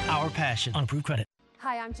love, our passion. On approved credit.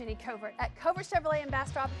 Hi, I'm Jenny Covert. At Covert Chevrolet in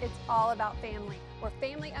Bastrop, it's all about family. We're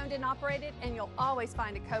family owned and operated, and you'll always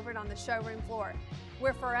find a Covert on the showroom floor.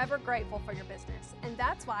 We're forever grateful for your business, and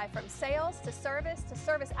that's why from sales to service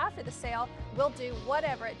after the sale, we'll do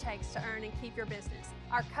whatever it takes to earn and keep your business.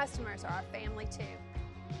 Our customers are our family too.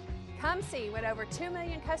 Come see what over 2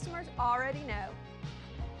 million customers already know.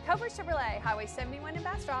 Covert Chevrolet, Highway 71 in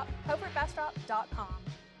Bastrop, covertbastrop.com.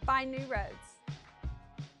 Find new roads.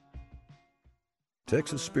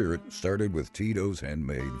 Texas Spirit started with Tito's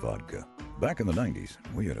Handmade Vodka. Back in the 90s,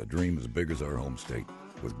 we had a dream as big as our home state.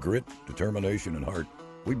 With grit, determination, and heart,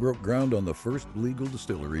 we broke ground on the first legal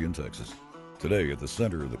distillery in Texas. Today, at the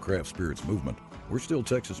center of the craft spirits movement, we're still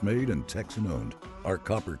Texas-made and Texan-owned. Our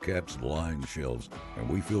copper caps line shelves, and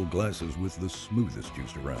we fill glasses with the smoothest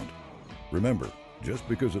juice around. Remember, just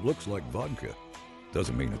because it looks like vodka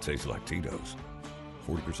doesn't mean it tastes like Tito's.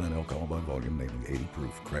 40% alcohol by volume, namely 80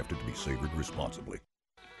 proof, crafted to be savored responsibly.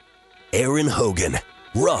 Aaron Hogan,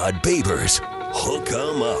 Rod Babers, Hook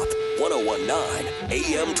 'em Up, 1019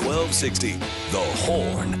 AM 1260, The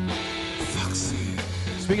Horn.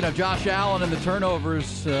 Speaking of Josh Allen and the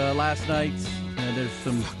turnovers last night, there's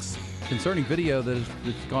some concerning video that's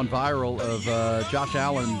gone viral of Josh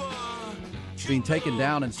Allen being taken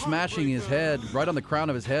down and smashing his head right on the crown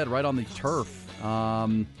of his head, right on the turf.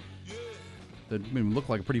 That looked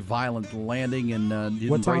like a pretty violent landing, and didn't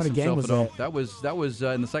what time brace of the game himself was at all. That was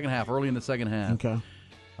in the second half, early in the second half. Okay.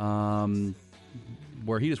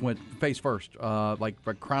 Where he just went face first, like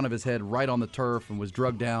the crown of his head right on the turf, and was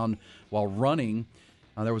drugged down while running.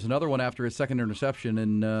 There was another one after his second interception,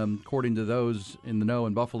 and according to those in the know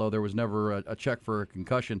in Buffalo, there was never a check for a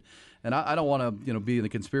concussion. And I don't want to be the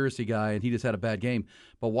conspiracy guy, and he just had a bad game.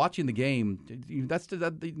 But watching the game,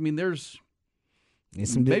 there's.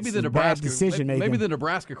 Maybe the Nebraska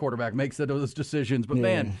quarterback makes those decisions, but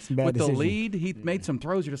with the lead, he made some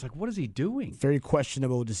throws. You're just like, what is he doing? Very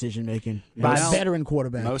questionable decision making by a veteran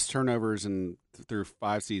quarterback. Most turnovers through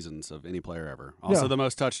 5 seasons of any player ever. Also, the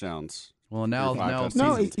most touchdowns. Well, now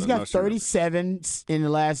he's got 37 in the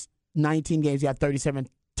last 19 games. He got 37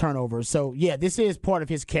 turnovers. So this is part of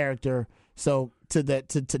his character. So to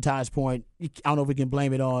Ty's point, I don't know if we can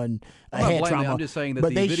blame it on head trauma. I'm just saying that the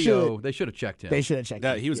video, they should have checked him. They should have checked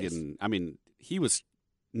him. He was getting. He was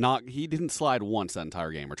not. He didn't slide once that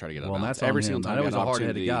entire game or try to get it. Well, out. that's every single time. I know he's a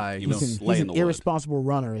hard-headed guy. He's an irresponsible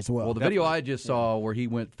runner as well. Well, the video I just saw where he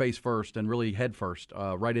went face first and really head first,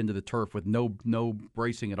 right into the turf with no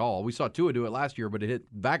bracing at all. We saw Tua do it last year, but it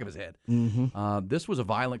hit the back of his head. Mm-hmm. This was a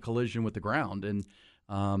violent collision with the ground, and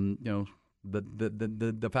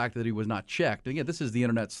The fact that he was not checked. Again, this is the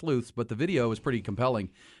internet sleuths, but the video is pretty compelling.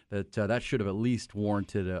 That should have at least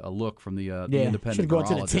warranted a look from the independent should go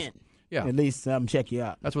neurologist. To the tent. Yeah, at least check you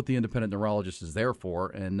out. That's what the independent neurologist is there for,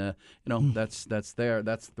 and that's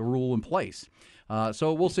the rule in place.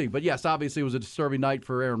 So we'll see. But yes, obviously it was a disturbing night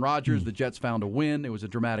for Aaron Rodgers. The Jets found a win. It was a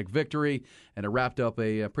dramatic victory, and it wrapped up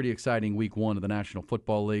a pretty exciting Week 1 of the National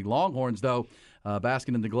Football League. Longhorns, though,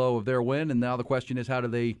 basking in the glow of their win, and now the question is, how do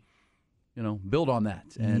they build on that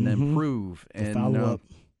and improve and follow up.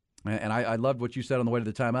 And I loved what you said on the way to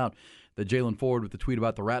the timeout, that Jalen Ford with the tweet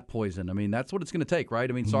about the rat poison. I mean, that's what it's going to take, right?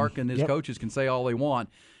 I mean, Sark and his coaches can say all they want.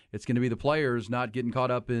 It's going to be the players not getting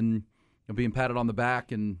caught up in being patted on the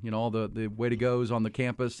back and, all the way to goes on the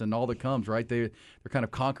campus and all that comes, right? They're kind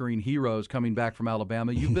of conquering heroes coming back from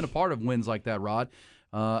Alabama. You've been a part of wins like that, Rod.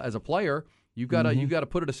 As a player, you've got to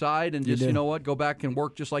put it aside and just, go back and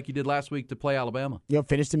work just like you did last week to play Alabama.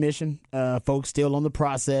 Finish the mission. Folks still on the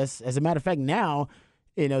process. As a matter of fact, now,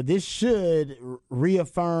 this should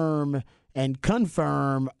reaffirm and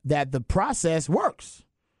confirm that the process works,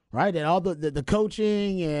 right? And all the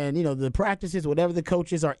coaching and, the practices, whatever the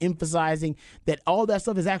coaches are emphasizing, that all that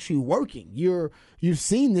stuff is actually working. You've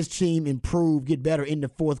seen this team improve, get better in the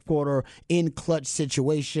fourth quarter, in clutch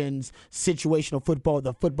situations, situational football,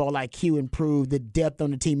 the football IQ improved, the depth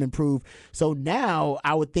on the team improved. So now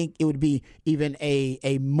I would think it would be even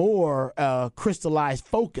a more crystallized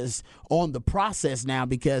focus on the process now,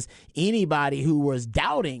 because anybody who was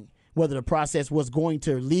doubting whether the process was going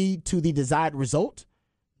to lead to the desired result,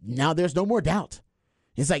 now there's no more doubt.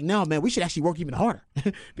 It's like, no, man, we should actually work even harder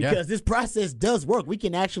because this process does work. We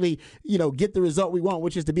can actually, get the result we want,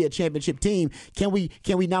 which is to be a championship team. Can we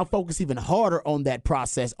now focus even harder on that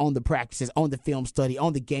process, on the practices, on the film study,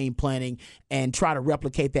 on the game planning, and try to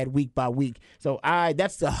replicate that week by week? So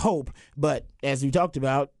that's the hope. But as we talked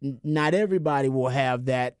about, not everybody will have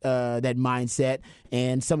that mindset.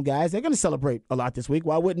 And some guys, they're going to celebrate a lot this week.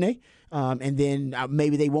 Why wouldn't they? And then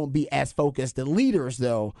maybe they won't be as focused. The leaders,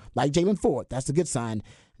 though, like Jalen Ford, that's a good sign.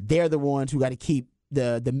 They're the ones who got to keep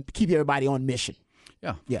keep everybody on mission.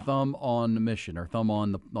 Yeah. Thumb on the mission, or thumb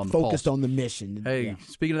on the focused pulse. On the mission. Hey,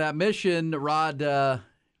 speaking of that mission, Rod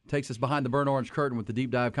takes us behind the burnt orange curtain with the deep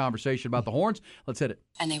dive conversation about the Horns. Let's hit it.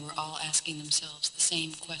 And they were all asking themselves the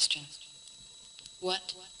same question: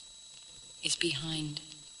 what is behind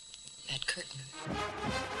that curtain?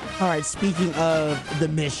 All right, speaking of the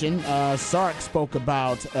mission, Sark spoke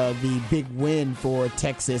about the big win for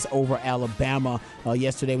Texas over Alabama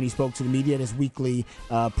yesterday when he spoke to the media at his weekly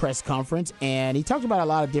press conference, and he talked about a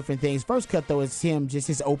lot of different things. First cut, though, is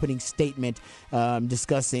his opening statement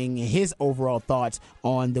discussing his overall thoughts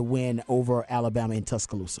on the win over Alabama in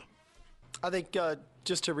Tuscaloosa. I think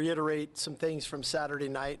just to reiterate some things from Saturday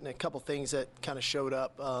night and a couple things that kind of showed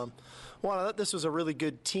up. One, I thought this was a really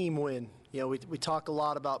good team win. We talk a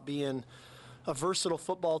lot about being a versatile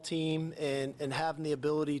football team and having the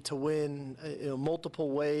ability to win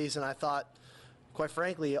multiple ways. And I thought, quite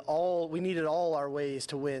frankly, we needed all our ways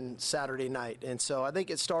to win Saturday night. And so I think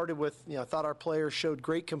it started with, I thought our players showed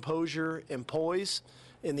great composure and poise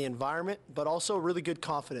in the environment, but also really good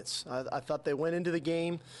confidence. I thought they went into the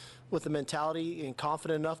game with the mentality and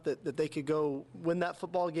confident enough that they could go win that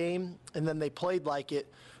football game, and then they played like it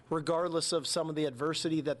regardless of some of the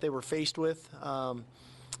adversity that they were faced with. I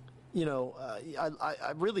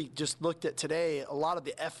really just looked at today a lot of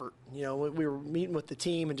the effort. We were meeting with the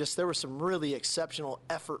team, and just there were some really exceptional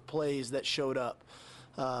effort plays that showed up.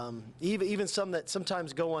 Even some that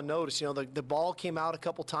sometimes go unnoticed. The ball came out a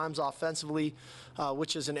couple times offensively,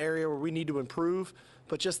 which is an area where we need to improve.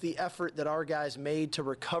 But just the effort that our guys made to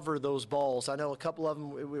recover those balls. I know a couple of them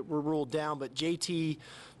were ruled down, but JT,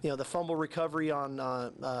 the fumble recovery on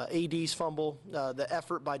AD's fumble, the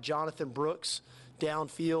effort by Jonathan Brooks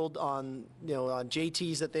downfield on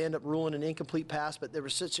JT's that they end up ruling an incomplete pass, but there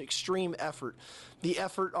was such extreme effort. The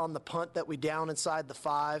effort on the punt that we down inside the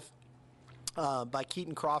 5. By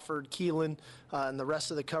Keaton Crawford, Keelan, and the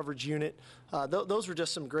rest of the coverage unit. Those were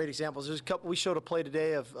just some great examples. There's a couple. We showed a play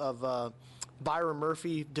today of Byron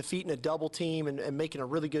Murphy defeating a double team and making a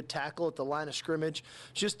really good tackle at the line of scrimmage.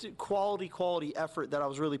 Just quality effort that I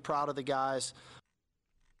was really proud of the guys.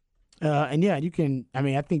 I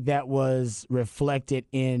think that was reflected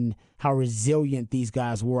in how resilient these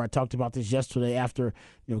guys were. I talked about this yesterday after,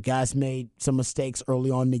 guys made some mistakes early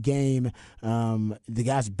on in the game. The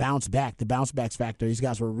guys bounced back, the bounce back factor. These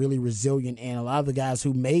guys were really resilient, and a lot of the guys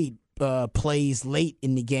who made plays late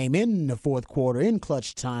in the game, in the fourth quarter, in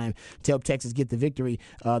clutch time to help Texas get the victory.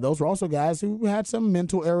 Those were also guys who had some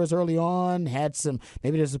mental errors early on, had some,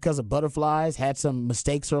 maybe just because of butterflies, had some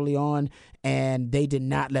mistakes early on, and they did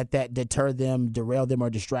not let that deter them, derail them, or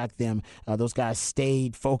distract them. Those guys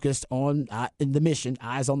stayed focused on the mission,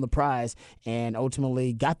 eyes on the prize, and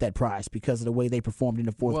ultimately got that prize because of the way they performed in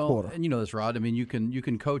the fourth quarter. And you know this, Rod. I mean, you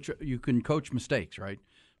can coach mistakes, right?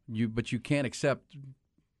 But you can't accept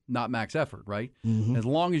not max effort, right? Mm-hmm. As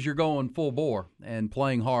long as you're going full bore and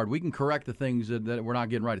playing hard, we can correct the things that we're not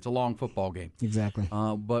getting right. It's a long football game. Exactly.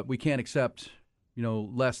 But we can't accept,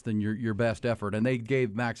 less than your best effort. And they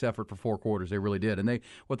gave max effort for 4 quarters. They really did. And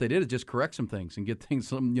what they did is just correct some things and get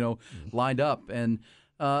things lined up. And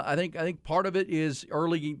I think part of it is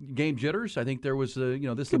early game jitters. I think there was this is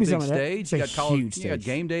a Could be big some of that. stage. It's You a got college, huge you got stage.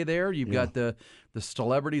 game day there. You've got the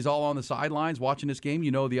celebrities all on the sidelines watching this game.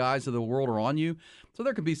 You know the eyes of the world are on you. So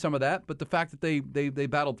there could be some of that. But the fact that they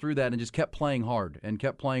battled through that and just kept playing hard,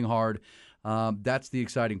 that's the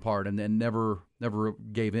exciting part, and never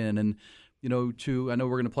gave in. And I know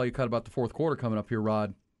we're going to play a cut about the fourth quarter coming up here,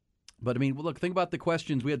 Rod. But I mean, look, think about the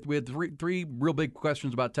questions. We had three real big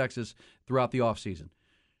questions about Texas throughout the offseason.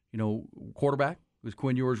 Quarterback, was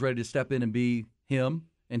Quinn Ewers ready to step in and be him?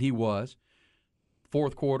 And he was.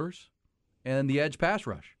 Fourth quarters, and the edge pass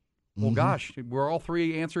rush. Well, gosh, we're all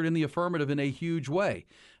three answered in the affirmative in a huge way,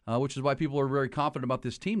 which is why people are very confident about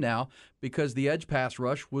this team now, because the edge pass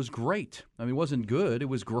rush was great. I mean, it wasn't good. It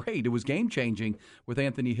was great. It was game-changing with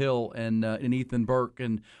Anthony Hill and Ethan Burke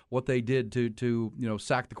and what they did to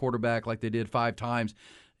sack the quarterback like they did 5 times.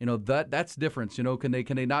 That's difference. Can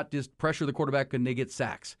they not just pressure the quarterback? Can they get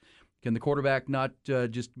sacks? Can the quarterback not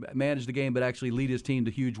just manage the game but actually lead his team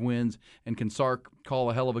to huge wins? And can Sark call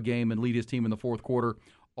a hell of a game and lead his team in the fourth quarter?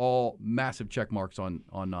 All massive check marks on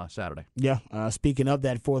Saturday. Yeah. Speaking of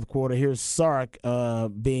that fourth quarter, here's Sark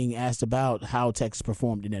being asked about how Texas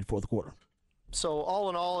performed in that fourth quarter. So all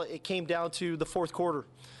in all, it came down to the fourth quarter.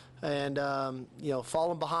 And,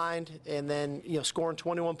 falling behind and then, scoring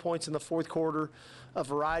 21 points in the fourth quarter, a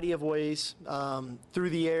variety of ways through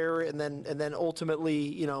the air, and then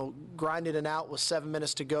ultimately, grinding it out with 7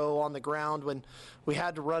 minutes to go on the ground when we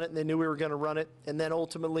had to run it and they knew we were going to run it. And then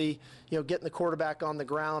ultimately, getting the quarterback on the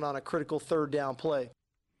ground on a critical third down play.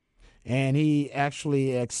 And he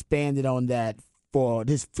actually expanded on that for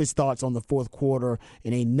his thoughts on the fourth quarter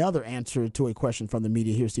in another answer to a question from the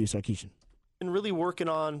media. Here's Steve Sarkisian. And really working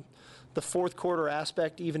on the fourth quarter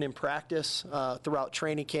aspect, even in practice throughout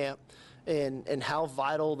training camp, and how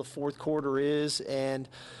vital the fourth quarter is. And,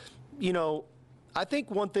 I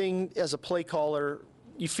think one thing as a play caller,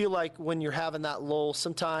 you feel like when you're having that lull,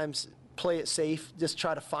 sometimes play it safe, just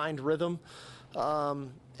try to find rhythm.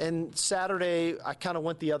 And Saturday, I kind of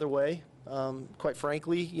went the other way, quite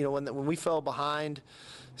frankly. When we fell behind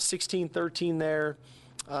 16-13 there,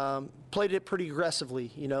 played it pretty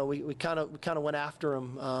aggressively. We kind of went after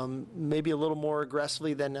them, maybe a little more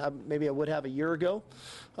aggressively than maybe I would have a year ago.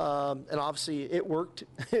 And obviously it worked.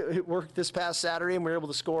 It worked this past Saturday, and we were able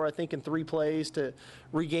to score, I think, in 3 plays to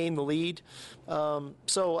regain the lead.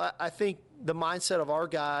 So I think the mindset of our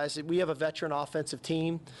guys, we have a veteran offensive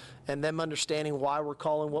team, and them understanding why we're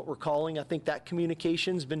calling what we're calling. I think that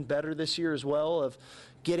communication's been better this year as well, of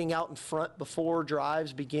getting out in front before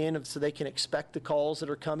drives begin so they can expect the calls that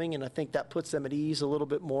are coming, and I think that puts them at ease a little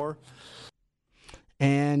bit more.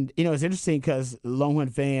 And, it's interesting because Longhorn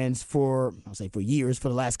fans for years, for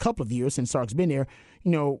the last couple of years since Sark's been there,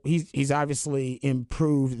 he's obviously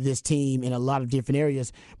improved this team in a lot of different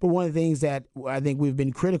areas. But one of the things that I think we've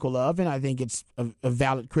been critical of, and I think it's a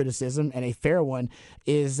valid criticism and a fair one,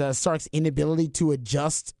 is Sark's inability to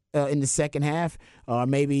adjust in the second half,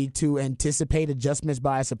 maybe to anticipate adjustments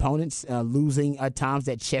by his opponents, losing at times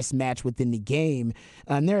that chess match within the game.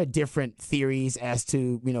 And there are different theories as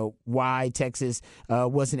to, why Texas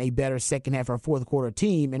wasn't a better second half or fourth quarter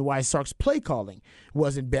team, and why Sark's play calling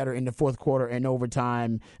wasn't better in the fourth quarter and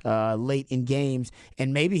overtime late in games.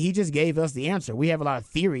 And maybe he just gave us the answer. We have a lot of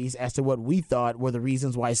theories as to what we thought were the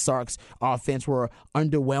reasons why Sark's offense were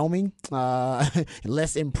underwhelming,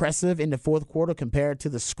 less impressive in the fourth quarter compared to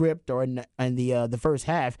the script or in the first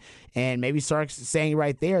half. And maybe Sark's saying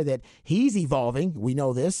right there that he's evolving. We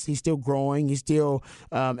know this. He's still growing. He's still,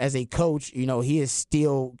 as a coach, he is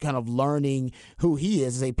still kind of learning who he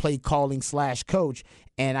is as a play calling / coach.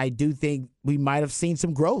 And I do think we might have seen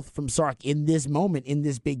some growth from Sark in this moment, in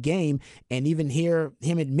this big game, and even hear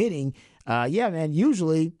him admitting,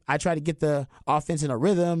 usually I try to get the offense in a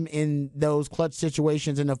rhythm in those clutch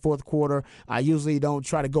situations in the fourth quarter. I usually don't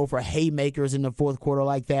try to go for haymakers in the fourth quarter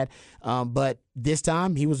like that. But this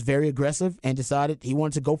time he was very aggressive and decided he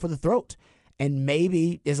wanted to go for the throat. And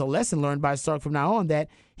maybe there's a lesson learned by Sark from now on that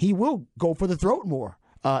he will go for the throat more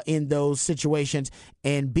in those situations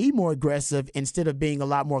and be more aggressive instead of being a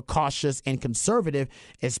lot more cautious and conservative,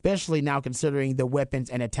 especially now considering the weapons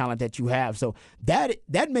and the talent that you have. So that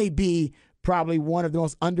may be probably one of the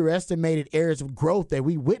most underestimated areas of growth that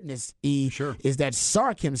we witnessed, is that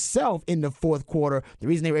Sark himself in the fourth quarter, the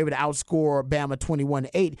reason they were able to outscore Bama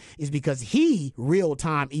 21-8 is because he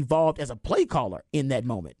real-time evolved as a play caller in that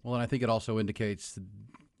moment. Well, and I think it also indicates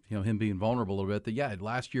him being vulnerable a little bit. That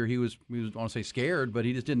last year he was I want to say scared, but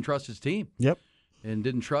he just didn't trust his team. Yep. And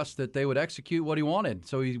didn't trust that they would execute what he wanted.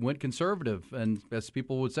 So he went conservative and, as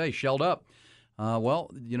people would say, shelled up.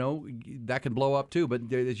 well, that can blow up too.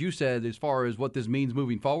 But as you said, as far as what this means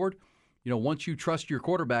moving forward, once you trust your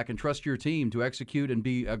quarterback and trust your team to execute and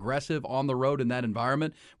be aggressive on the road in that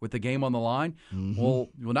environment with the game on the line, well,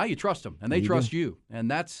 now you trust them and they trust you,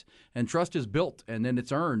 and trust is built and then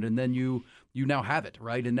it's earned, and then you now have it,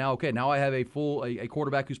 right? And now I have a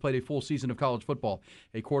quarterback who's played a full season of college football,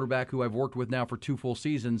 a quarterback who I've worked with now for 2 full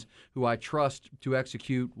seasons, who I trust to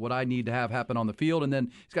execute what I need to have happen on the field, and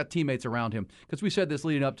then he's got teammates around him. Because we said this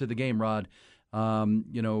leading up to the game, Rod.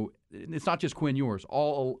 It's not just Quinn Ewers.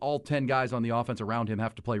 All 10 guys on the offense around him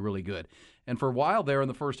have to play really good. And for a while there in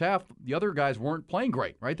the first half, the other guys weren't playing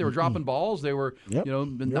great, right? They were dropping balls. They were,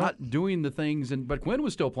 not doing the things. But Quinn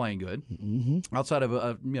was still playing good outside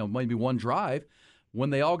of maybe one drive. When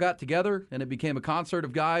they all got together and it became a concert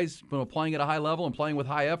of guys playing at a high level and playing with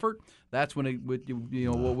high effort, that's when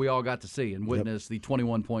what we all got to see and witness the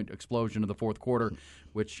 21-point explosion of the fourth quarter,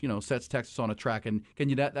 which sets Texas on a track. And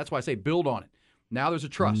that's why I say build on it. Now there's a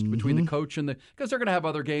trust between the coach and because they're going to have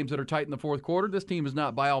other games that are tight in the fourth quarter. This team is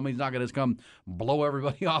not, by all means, not going to come blow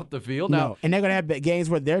everybody off the field. No, and they're going to have games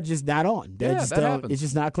where they're just not on. It's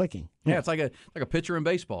just not clicking. Yeah, it's like a pitcher in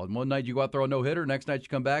baseball. And one night you go out there on no-hitter, next night you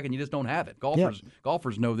come back and you just don't have it.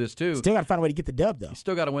 Golfers know this too. Still got to find a way to get the dub, though. You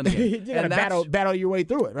still got to win the game. You got to battle your way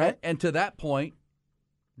through it, right? And to that point,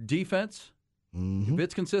 defense, if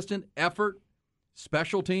it's consistent, effort,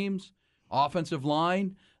 special teams, offensive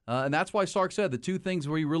line. And that's why Sark said the 2 things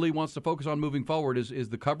where he really wants to focus on moving forward is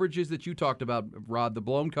the coverages that you talked about, Rod, the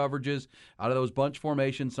blown coverages out of those bunch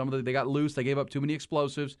formations. They got loose. They gave up too many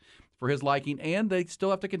explosives for his liking, and they still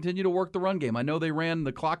have to continue to work the run game. I know they ran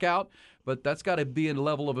the clock out, but that's got to be a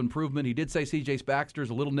level of improvement. He did say C.J. Baxter's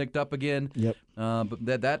a little nicked up again. Yep.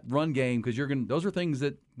 But that run game, because those are things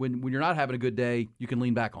that when you're not having a good day, you can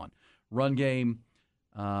lean back on. Run game.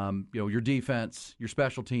 Your defense, your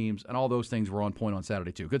special teams, and all those things were on point on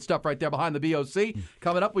Saturday, too. Good stuff right there behind the BOC.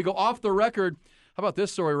 Coming up, we go off the record. How about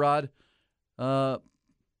this story, Rod? How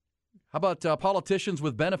about politicians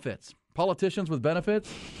with benefits? Politicians with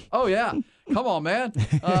benefits? Oh, yeah. Come on, man.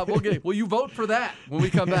 Will you vote for that when we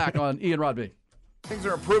come back on Ian Rod B? Things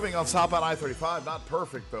are improving on southbound I-35. Not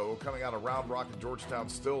perfect, though. Coming out of Round Rock and Georgetown,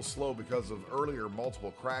 still slow because of earlier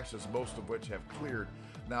multiple crashes, most of which have cleared.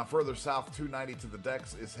 Now, further south, 290 to the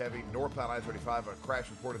decks is heavy. Northbound I-35, a crash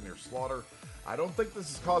reported near Slaughter. I don't think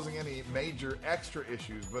this is causing any major extra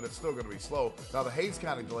issues, but it's still going to be slow. Now, the Hays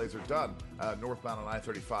County delays are done northbound on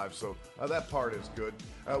I-35, so that part is good.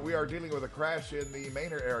 We are dealing with a crash in the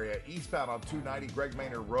Manor area, eastbound on 290 Greg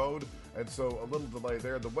Manor Road, and so a little delay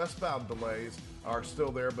there. The westbound delays are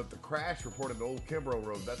still there, but the crash reported at Old Kimbrough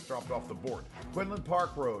Road, that's dropped off the board. Quinlan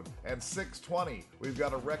Park Road and 620, we've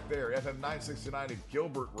got a wreck there. FM 969 at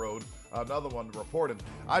Gilbert Road, another one reported.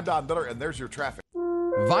 I'm Don Diller, and there's your traffic.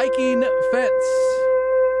 Viking Fence.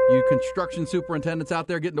 You construction superintendents out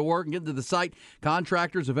there getting to work and getting to the site,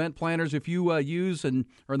 contractors, event planners, if you use and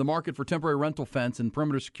are in the market for temporary rental fence and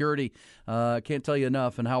perimeter security, can't tell you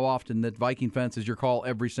enough and how often that Viking Fence is your call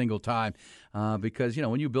every single time. Because,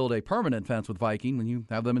 when you build a permanent fence with Viking, when you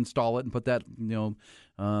have them install it and put that,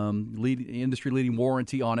 industry-leading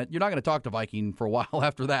warranty on it, you're not going to talk to Viking for a while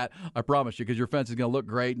after that, I promise you, because your fence is going to look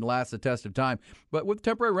great and last the test of time. But with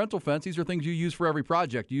temporary rental fence, these are things you use for every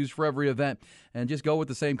project, use for every event, and just go with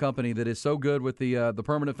the same company that is so good with the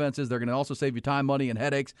permanent fences. They're going to also save you time, money, and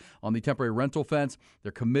headaches on the temporary rental fence.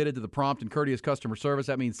 They're committed to the prompt and courteous customer service.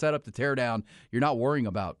 That means set up to tear down. You're not worrying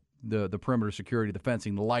about the perimeter security, the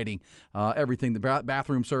fencing, the lighting, everything, the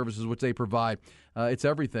bathroom services which they provide. It's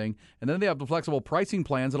everything. And then they have the flexible pricing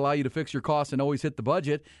plans that allow you to fix your costs and always hit the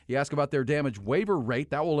budget. You ask about their damage waiver rate.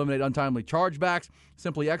 That will eliminate untimely chargebacks.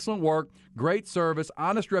 Simply excellent work, great service,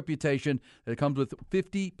 honest reputation. It comes with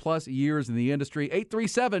 50-plus years in the industry.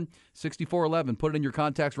 837-6411. Put it in your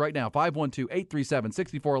contacts right now.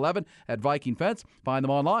 512-837-6411 at Viking Fence. Find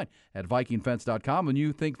them online at VikingFence.com. When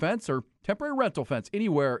you think fence or temporary rental fence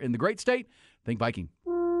anywhere in the great state, think Viking.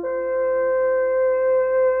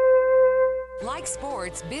 Like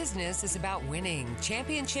sports, business is about winning.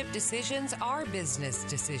 Championship decisions are business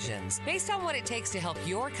decisions based on what it takes to help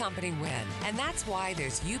your company win. And that's why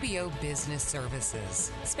there's UBO Business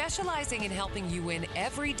Services, specializing in helping you win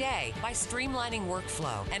every day by streamlining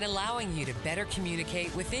workflow and allowing you to better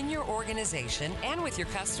communicate within your organization and with your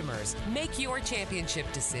customers. Make your championship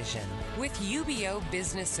decision with UBO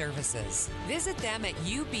Business Services. Visit them at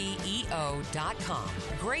ubeo.com.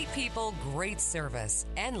 Great people, great service,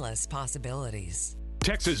 endless possibilities.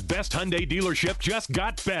 Texas' best Hyundai dealership just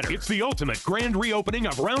got better. It's the ultimate grand reopening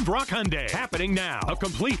of Round Rock Hyundai. Happening now. A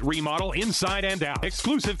complete remodel inside and out.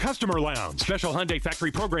 Exclusive customer lounge. Special Hyundai factory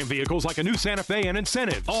program vehicles like a new Santa Fe and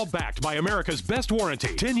incentives. All backed by America's best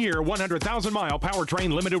warranty. 10-year, 100,000-mile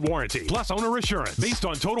powertrain limited warranty. Plus owner assurance. Based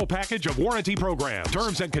on total package of warranty program.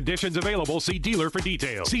 Terms and conditions available. See dealer for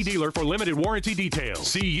details. See dealer for limited warranty details.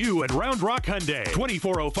 See you at Round Rock Hyundai.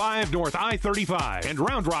 2405 North I-35 and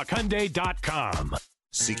RoundRockHyundai.com.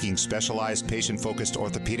 Seeking specialized patient-focused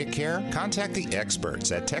orthopedic care? Contact the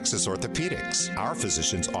experts at Texas Orthopedics. Our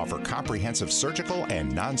physicians offer comprehensive surgical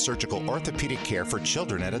and non-surgical orthopedic care for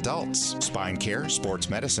children and adults. Spine care, sports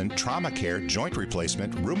medicine, trauma care, joint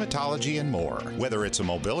replacement, rheumatology, and more. Whether it's a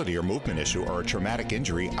mobility or movement issue or a traumatic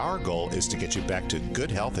injury, our goal is to get you back to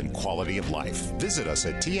good health and quality of life. Visit us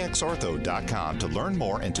at txortho.com to learn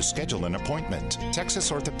more and to schedule an appointment.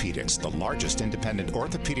 Texas Orthopedics, the largest independent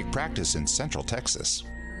orthopedic practice in Central Texas.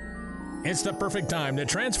 It's the perfect time to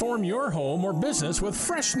transform your home or business with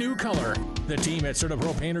fresh new color. The team at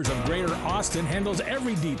CertaPro Painters of Greater Austin handles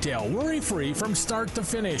every detail worry-free from start to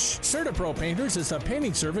finish. CertaPro Painters is a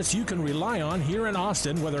painting service you can rely on here in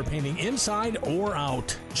Austin, whether painting inside or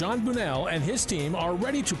out. John Bunnell and his team are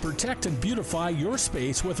ready to protect and beautify your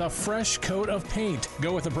space with a fresh coat of paint.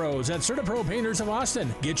 Go with the pros at CertaPro Painters of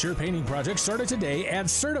Austin. Get your painting project started today at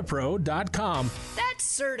CertaPro.com. That's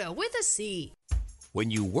Certa with a C. When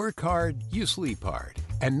you work hard, you sleep hard.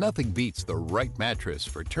 And nothing beats the right mattress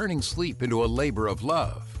for turning sleep into a labor of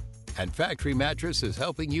love. And Factory Mattress is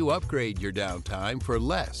helping you upgrade your downtime for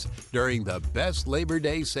less during the best Labor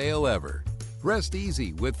Day sale ever. Rest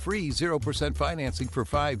easy with free 0% financing for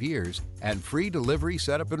 5 years and free delivery,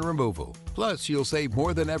 setup, and removal. Plus, you'll save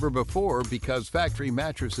more than ever before because Factory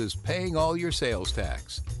Mattress is paying all your sales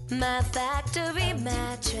tax. My Factory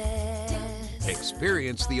Mattress.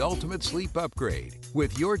 Experience the ultimate sleep upgrade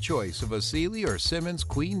with your choice of a Sealy or Simmons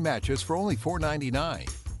Queen mattress for only $499.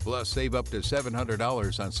 Plus, save up to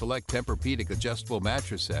 $700 on select Tempur-Pedic adjustable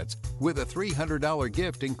mattress sets with a $300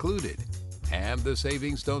 gift included. And the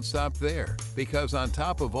savings don't stop there, because on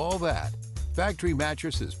top of all that, Factory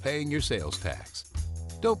Mattress is paying your sales tax.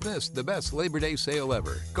 Don't miss the best Labor Day sale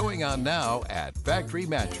ever, going on now at Factory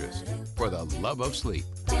Mattress, for the love of sleep.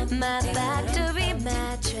 My Factory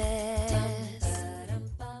Mattress.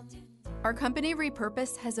 Our company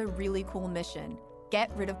Repurpose has a really cool mission: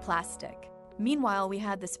 get rid of plastic. Meanwhile, we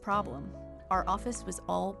had this problem. Our office was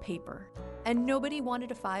all paper, and nobody wanted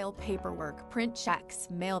to file paperwork, print checks,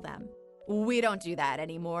 mail them. We don't do that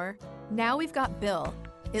anymore. Now we've got Bill.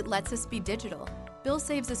 It lets us be digital. Bill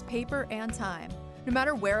saves us paper and time. No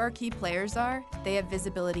matter where our key players are, they have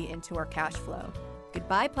visibility into our cash flow.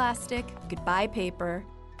 Goodbye plastic, goodbye paper.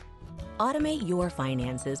 Automate your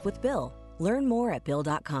finances with Bill. Learn more at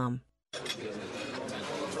Bill.com.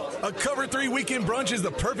 A Cover 3 weekend brunch is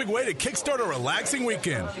the perfect way to kickstart a relaxing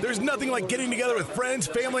weekend. There's nothing like getting together with friends,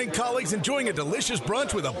 family, and colleagues enjoying a delicious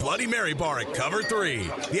brunch with a Bloody Mary bar at Cover 3.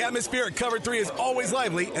 The atmosphere at Cover 3 is always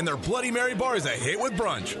lively, and their Bloody Mary bar is a hit with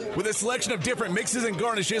brunch. With a selection of different mixes and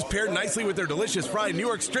garnishes paired nicely with their delicious fried New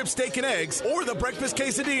York strip steak and eggs or the breakfast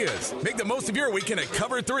quesadillas. Make the most of your weekend at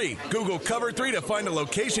Cover 3. Google Cover 3 to find a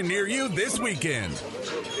location near you this weekend.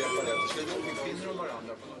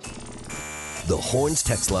 The Horns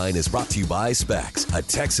text line is brought to you by Specs, a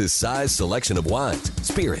Texas-sized selection of wines,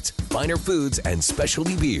 spirits, finer foods, and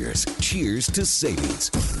specialty beers. Cheers to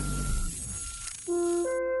savings.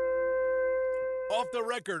 Off the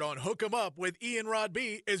Record on Hook 'em Up with Ian Rod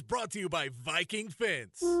B is brought to you by Viking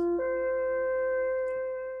Fence.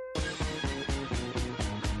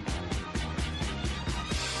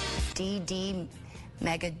 DD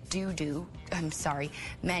Mangudu.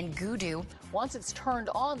 Once it's turned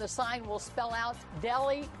on, the sign will spell out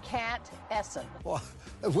Deli Cat Essen. Well,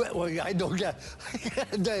 I don't get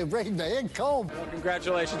they bring the income. Well,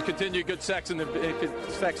 congratulations. Continue good sex in the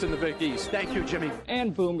Big East. Thank you, Jimmy.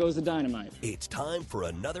 And boom goes the dynamite. It's time for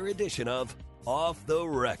another edition of Off the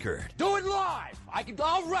Record. Do it live.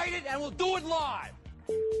 I'll write it and we'll do it live.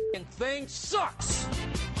 And thing sucks.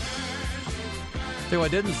 See what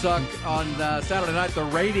didn't suck on Saturday night, the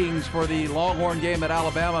ratings for the Longhorn game at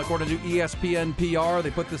Alabama, according to ESPN PR.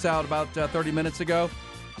 They put this out about 30 minutes ago.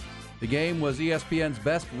 The game was ESPN's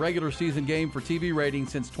best regular season game for TV ratings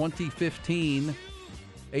since 2015.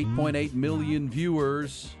 8.8 million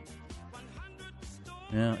viewers.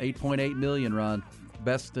 Yeah, 8.8 million, Ron.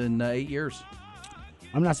 Best in 8 years.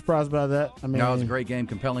 I'm not surprised by that. I mean, no, it was a great game,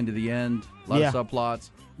 compelling to the end. A lot of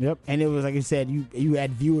subplots. Yep, and it was like you said, you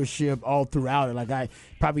had viewership all throughout it. Like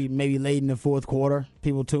maybe late in the fourth quarter,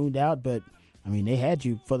 people tuned out, but I mean, they had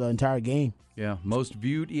you for the entire game. Yeah, most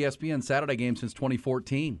viewed ESPN Saturday game since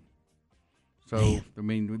 2014. So, I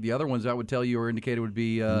mean, the other ones I would tell you or indicated would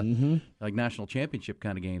be like national championship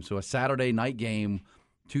kind of games. So a Saturday night game,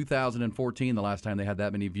 2014, the last time they had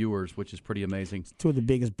that many viewers, which is pretty amazing. Two of the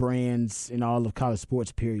biggest brands in all of college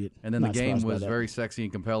sports, period. And then the game was very sexy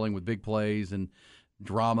and compelling with big plays and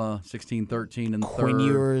drama, 16-13 in the Quinn third.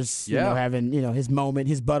 Ewers, having, his moment,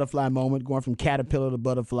 his butterfly moment, going from caterpillar to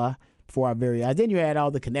butterfly. Before our very eyes. Then you had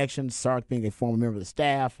all the connections, Sark being a former member of the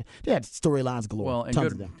staff. They had storylines galore. Well, and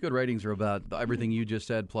tons of them. Good ratings are about everything you just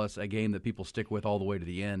said, plus a game that people stick with all the way to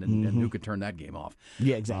the end, and who could turn that game off.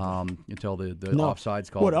 Yeah, exactly. Until the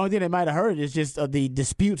offsides call. Well, the only thing they might have heard is just the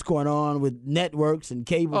disputes going on with networks and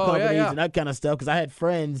cable companies and that kind of stuff, because I had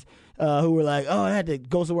friends who were like, I had to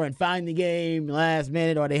go somewhere and find the game last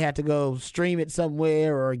minute, or they had to go stream it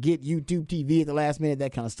somewhere or get YouTube TV at the last minute,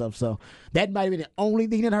 that kind of stuff. So that might have been the only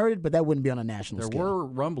thing that hurt it, but that wouldn't be on a national scale. There were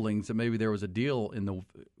rumblings that maybe there was a deal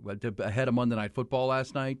ahead of Monday Night Football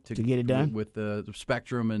last night to get it done with the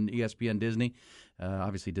Spectrum and ESPN Disney.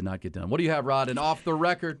 Obviously did not get done. What do you have, Rod? And off the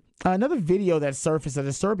record? Another video that surfaced, a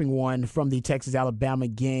disturbing one from the Texas-Alabama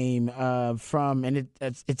game,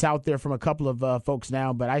 it's out there from a couple of folks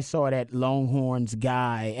now, but I saw it at Longhorns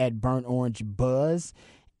Guy at Burnt Orange Buzz,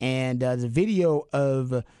 and the video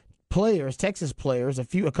of players, Texas players, a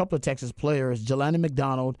couple of Texas players, Jelani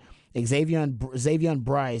McDonald, Xavier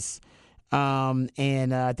Bryce,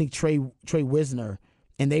 and I think Trey Wisner.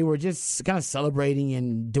 And they were just kind of celebrating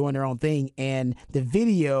and doing their own thing. And the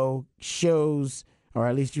video shows, or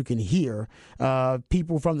at least you can hear,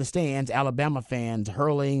 people from the stands, Alabama fans,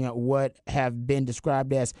 hurling what have been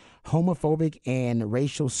described as homophobic and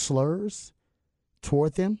racial slurs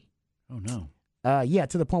toward them. Oh, no.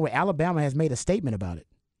 To the point where Alabama has made a statement about it.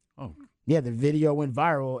 Oh, yeah, the video went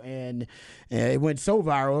viral, and it went so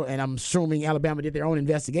viral, and I'm assuming Alabama did their own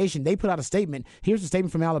investigation. They put out a statement. Here's the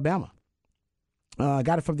statement from Alabama. I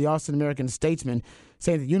got it from the Austin American-Statesman,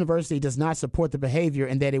 saying the university does not support the behavior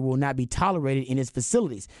and that it will not be tolerated in its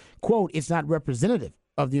facilities. Quote, it's not representative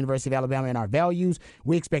of the University of Alabama and our values.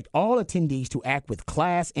 We expect all attendees to act with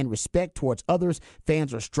class and respect towards others.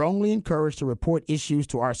 Fans are strongly encouraged to report issues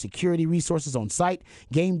to our security resources on site.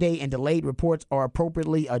 Game day and delayed reports are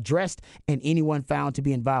appropriately addressed, and anyone found to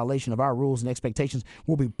be in violation of our rules and expectations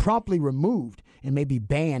will be promptly removed and may be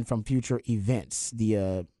banned from future events.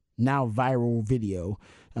 The now viral video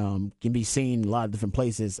can be seen in a lot of different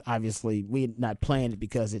places. Obviously, we're not playing it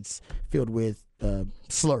because it's filled with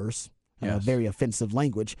slurs, very offensive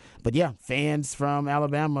language. But yeah, fans from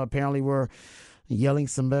Alabama apparently were yelling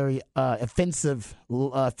some very offensive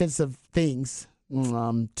things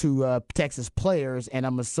to Texas players, and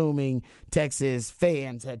I'm assuming Texas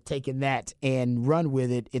fans had taken that and run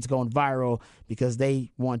with it. It's going viral because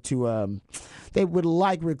they want to, they would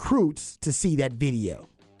like recruits to see that video,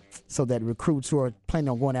 so that recruits who are planning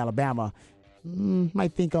on going to Alabama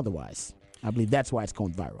might think otherwise. I believe that's why it's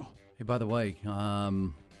going viral. Hey, by the way,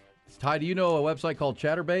 Ty, do you know a website called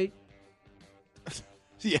Chatterbait?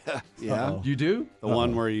 Yeah. Uh-oh. You do? The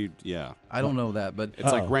one where I don't know that, but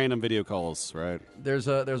it's like random video calls, right? There's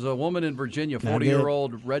a woman in Virginia,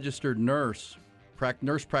 40-year-old registered nurse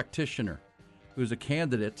practitioner, who's a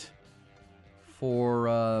candidate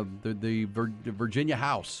for the Virginia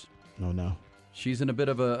House. Oh no. She's in a bit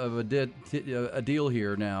of a deal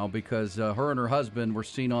here now because her and her husband were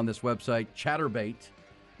seen on this website, Chatterbait.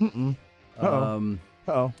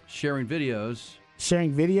 Sharing videos.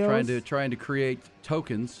 Sharing videos? Trying to create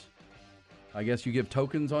tokens. I guess you give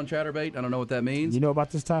tokens on Chatterbait. I don't know what that means. You know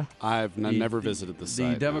about this, Ty? I've never visited the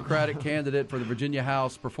site. The Democratic candidate for the Virginia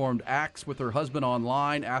House performed acts with her husband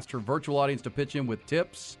online, asked her virtual audience to pitch in with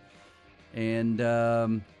tips,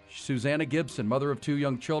 and Susanna Gibson, mother of 2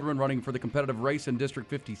 young children, running for the competitive race in District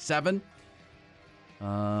 57.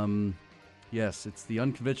 Yes, it's the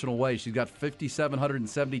unconventional way. She's got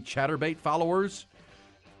 5,770 Chatterbait followers.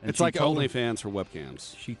 It's like OnlyFans for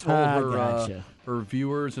webcams. She told her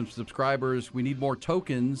viewers and subscribers, we need more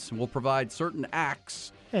tokens, and we'll provide certain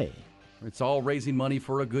acts. Hey. It's all raising money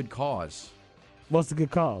for a good cause. What's the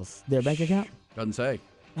good cause? Their bank account? Doesn't say.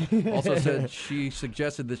 Also said she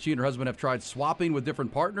suggested that she and her husband have tried swapping with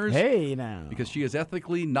different partners. Hey, now. Because she is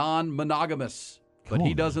ethically non-monogamous, but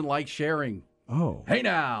he doesn't like sharing. Oh. Hey,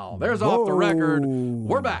 now. There's Off the Record.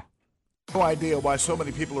 We're back. No idea why so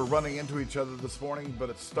many people are running into each other this morning, but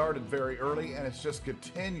it started very early and it's just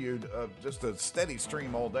continued, just a steady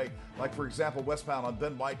stream all day. Like, for example, westbound on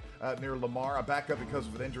Ben White near Lamar, a backup because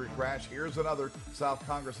of an injury crash. Here's another, South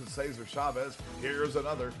Congress and Cesar Chavez. Here's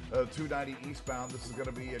another, 290 eastbound. This is going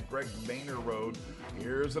to be at Greg Maynor Road.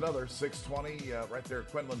 Here's another, 620 right there at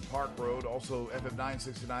Quinlan Park Road. Also FM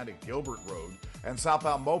 969 at Gilbert Road. And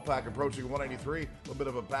southbound Mopac approaching 183. A little bit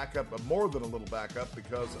of a backup, more than a little backup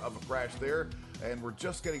because of a crash there. And we're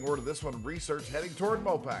just getting word of this one. Research heading toward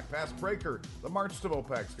Mopac. Past Breaker, the march to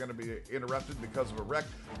Mopac is going to be interrupted because of a wreck.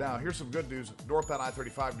 Now, here's some good news. Northbound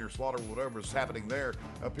I-35 near Slaughter, whatever is happening there,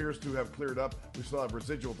 appears to have cleared up. We still have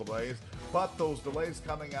residual delays. But those delays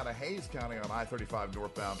coming out of Hayes County on I-35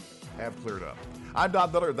 northbound have cleared up. I'm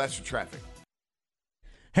Don Miller. That's your traffic.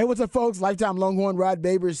 Hey, what's up, folks? Lifetime Longhorn Rod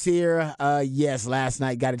Babers here. Yes, last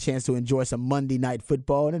night got a chance to enjoy some Monday Night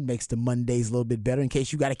Football, and it makes the Mondays a little bit better. In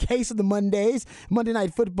case you got a case of the Mondays, Monday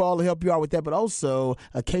Night Football will help you out with that, but also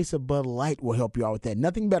a case of Bud Light will help you out with that.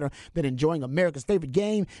 Nothing better than enjoying America's favorite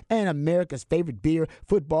game and America's favorite beer,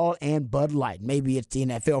 football, and Bud Light. Maybe it's the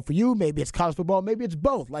NFL for you, maybe it's college football, maybe it's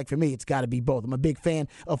both. Like for me, it's got to be both. I'm a big fan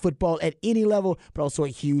of football at any level, but also a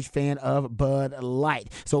huge fan of Bud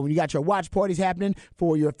Light. So when you got your watch parties happening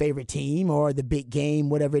for your favorite team or the big game,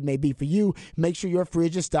 whatever it may be for you, make sure your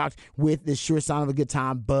fridge is stocked with the sure sign of a good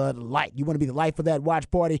time, Bud Light. You want to be the life of that watch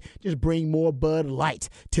party? Just bring more Bud Light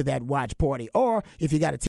to that watch party. Or if you got a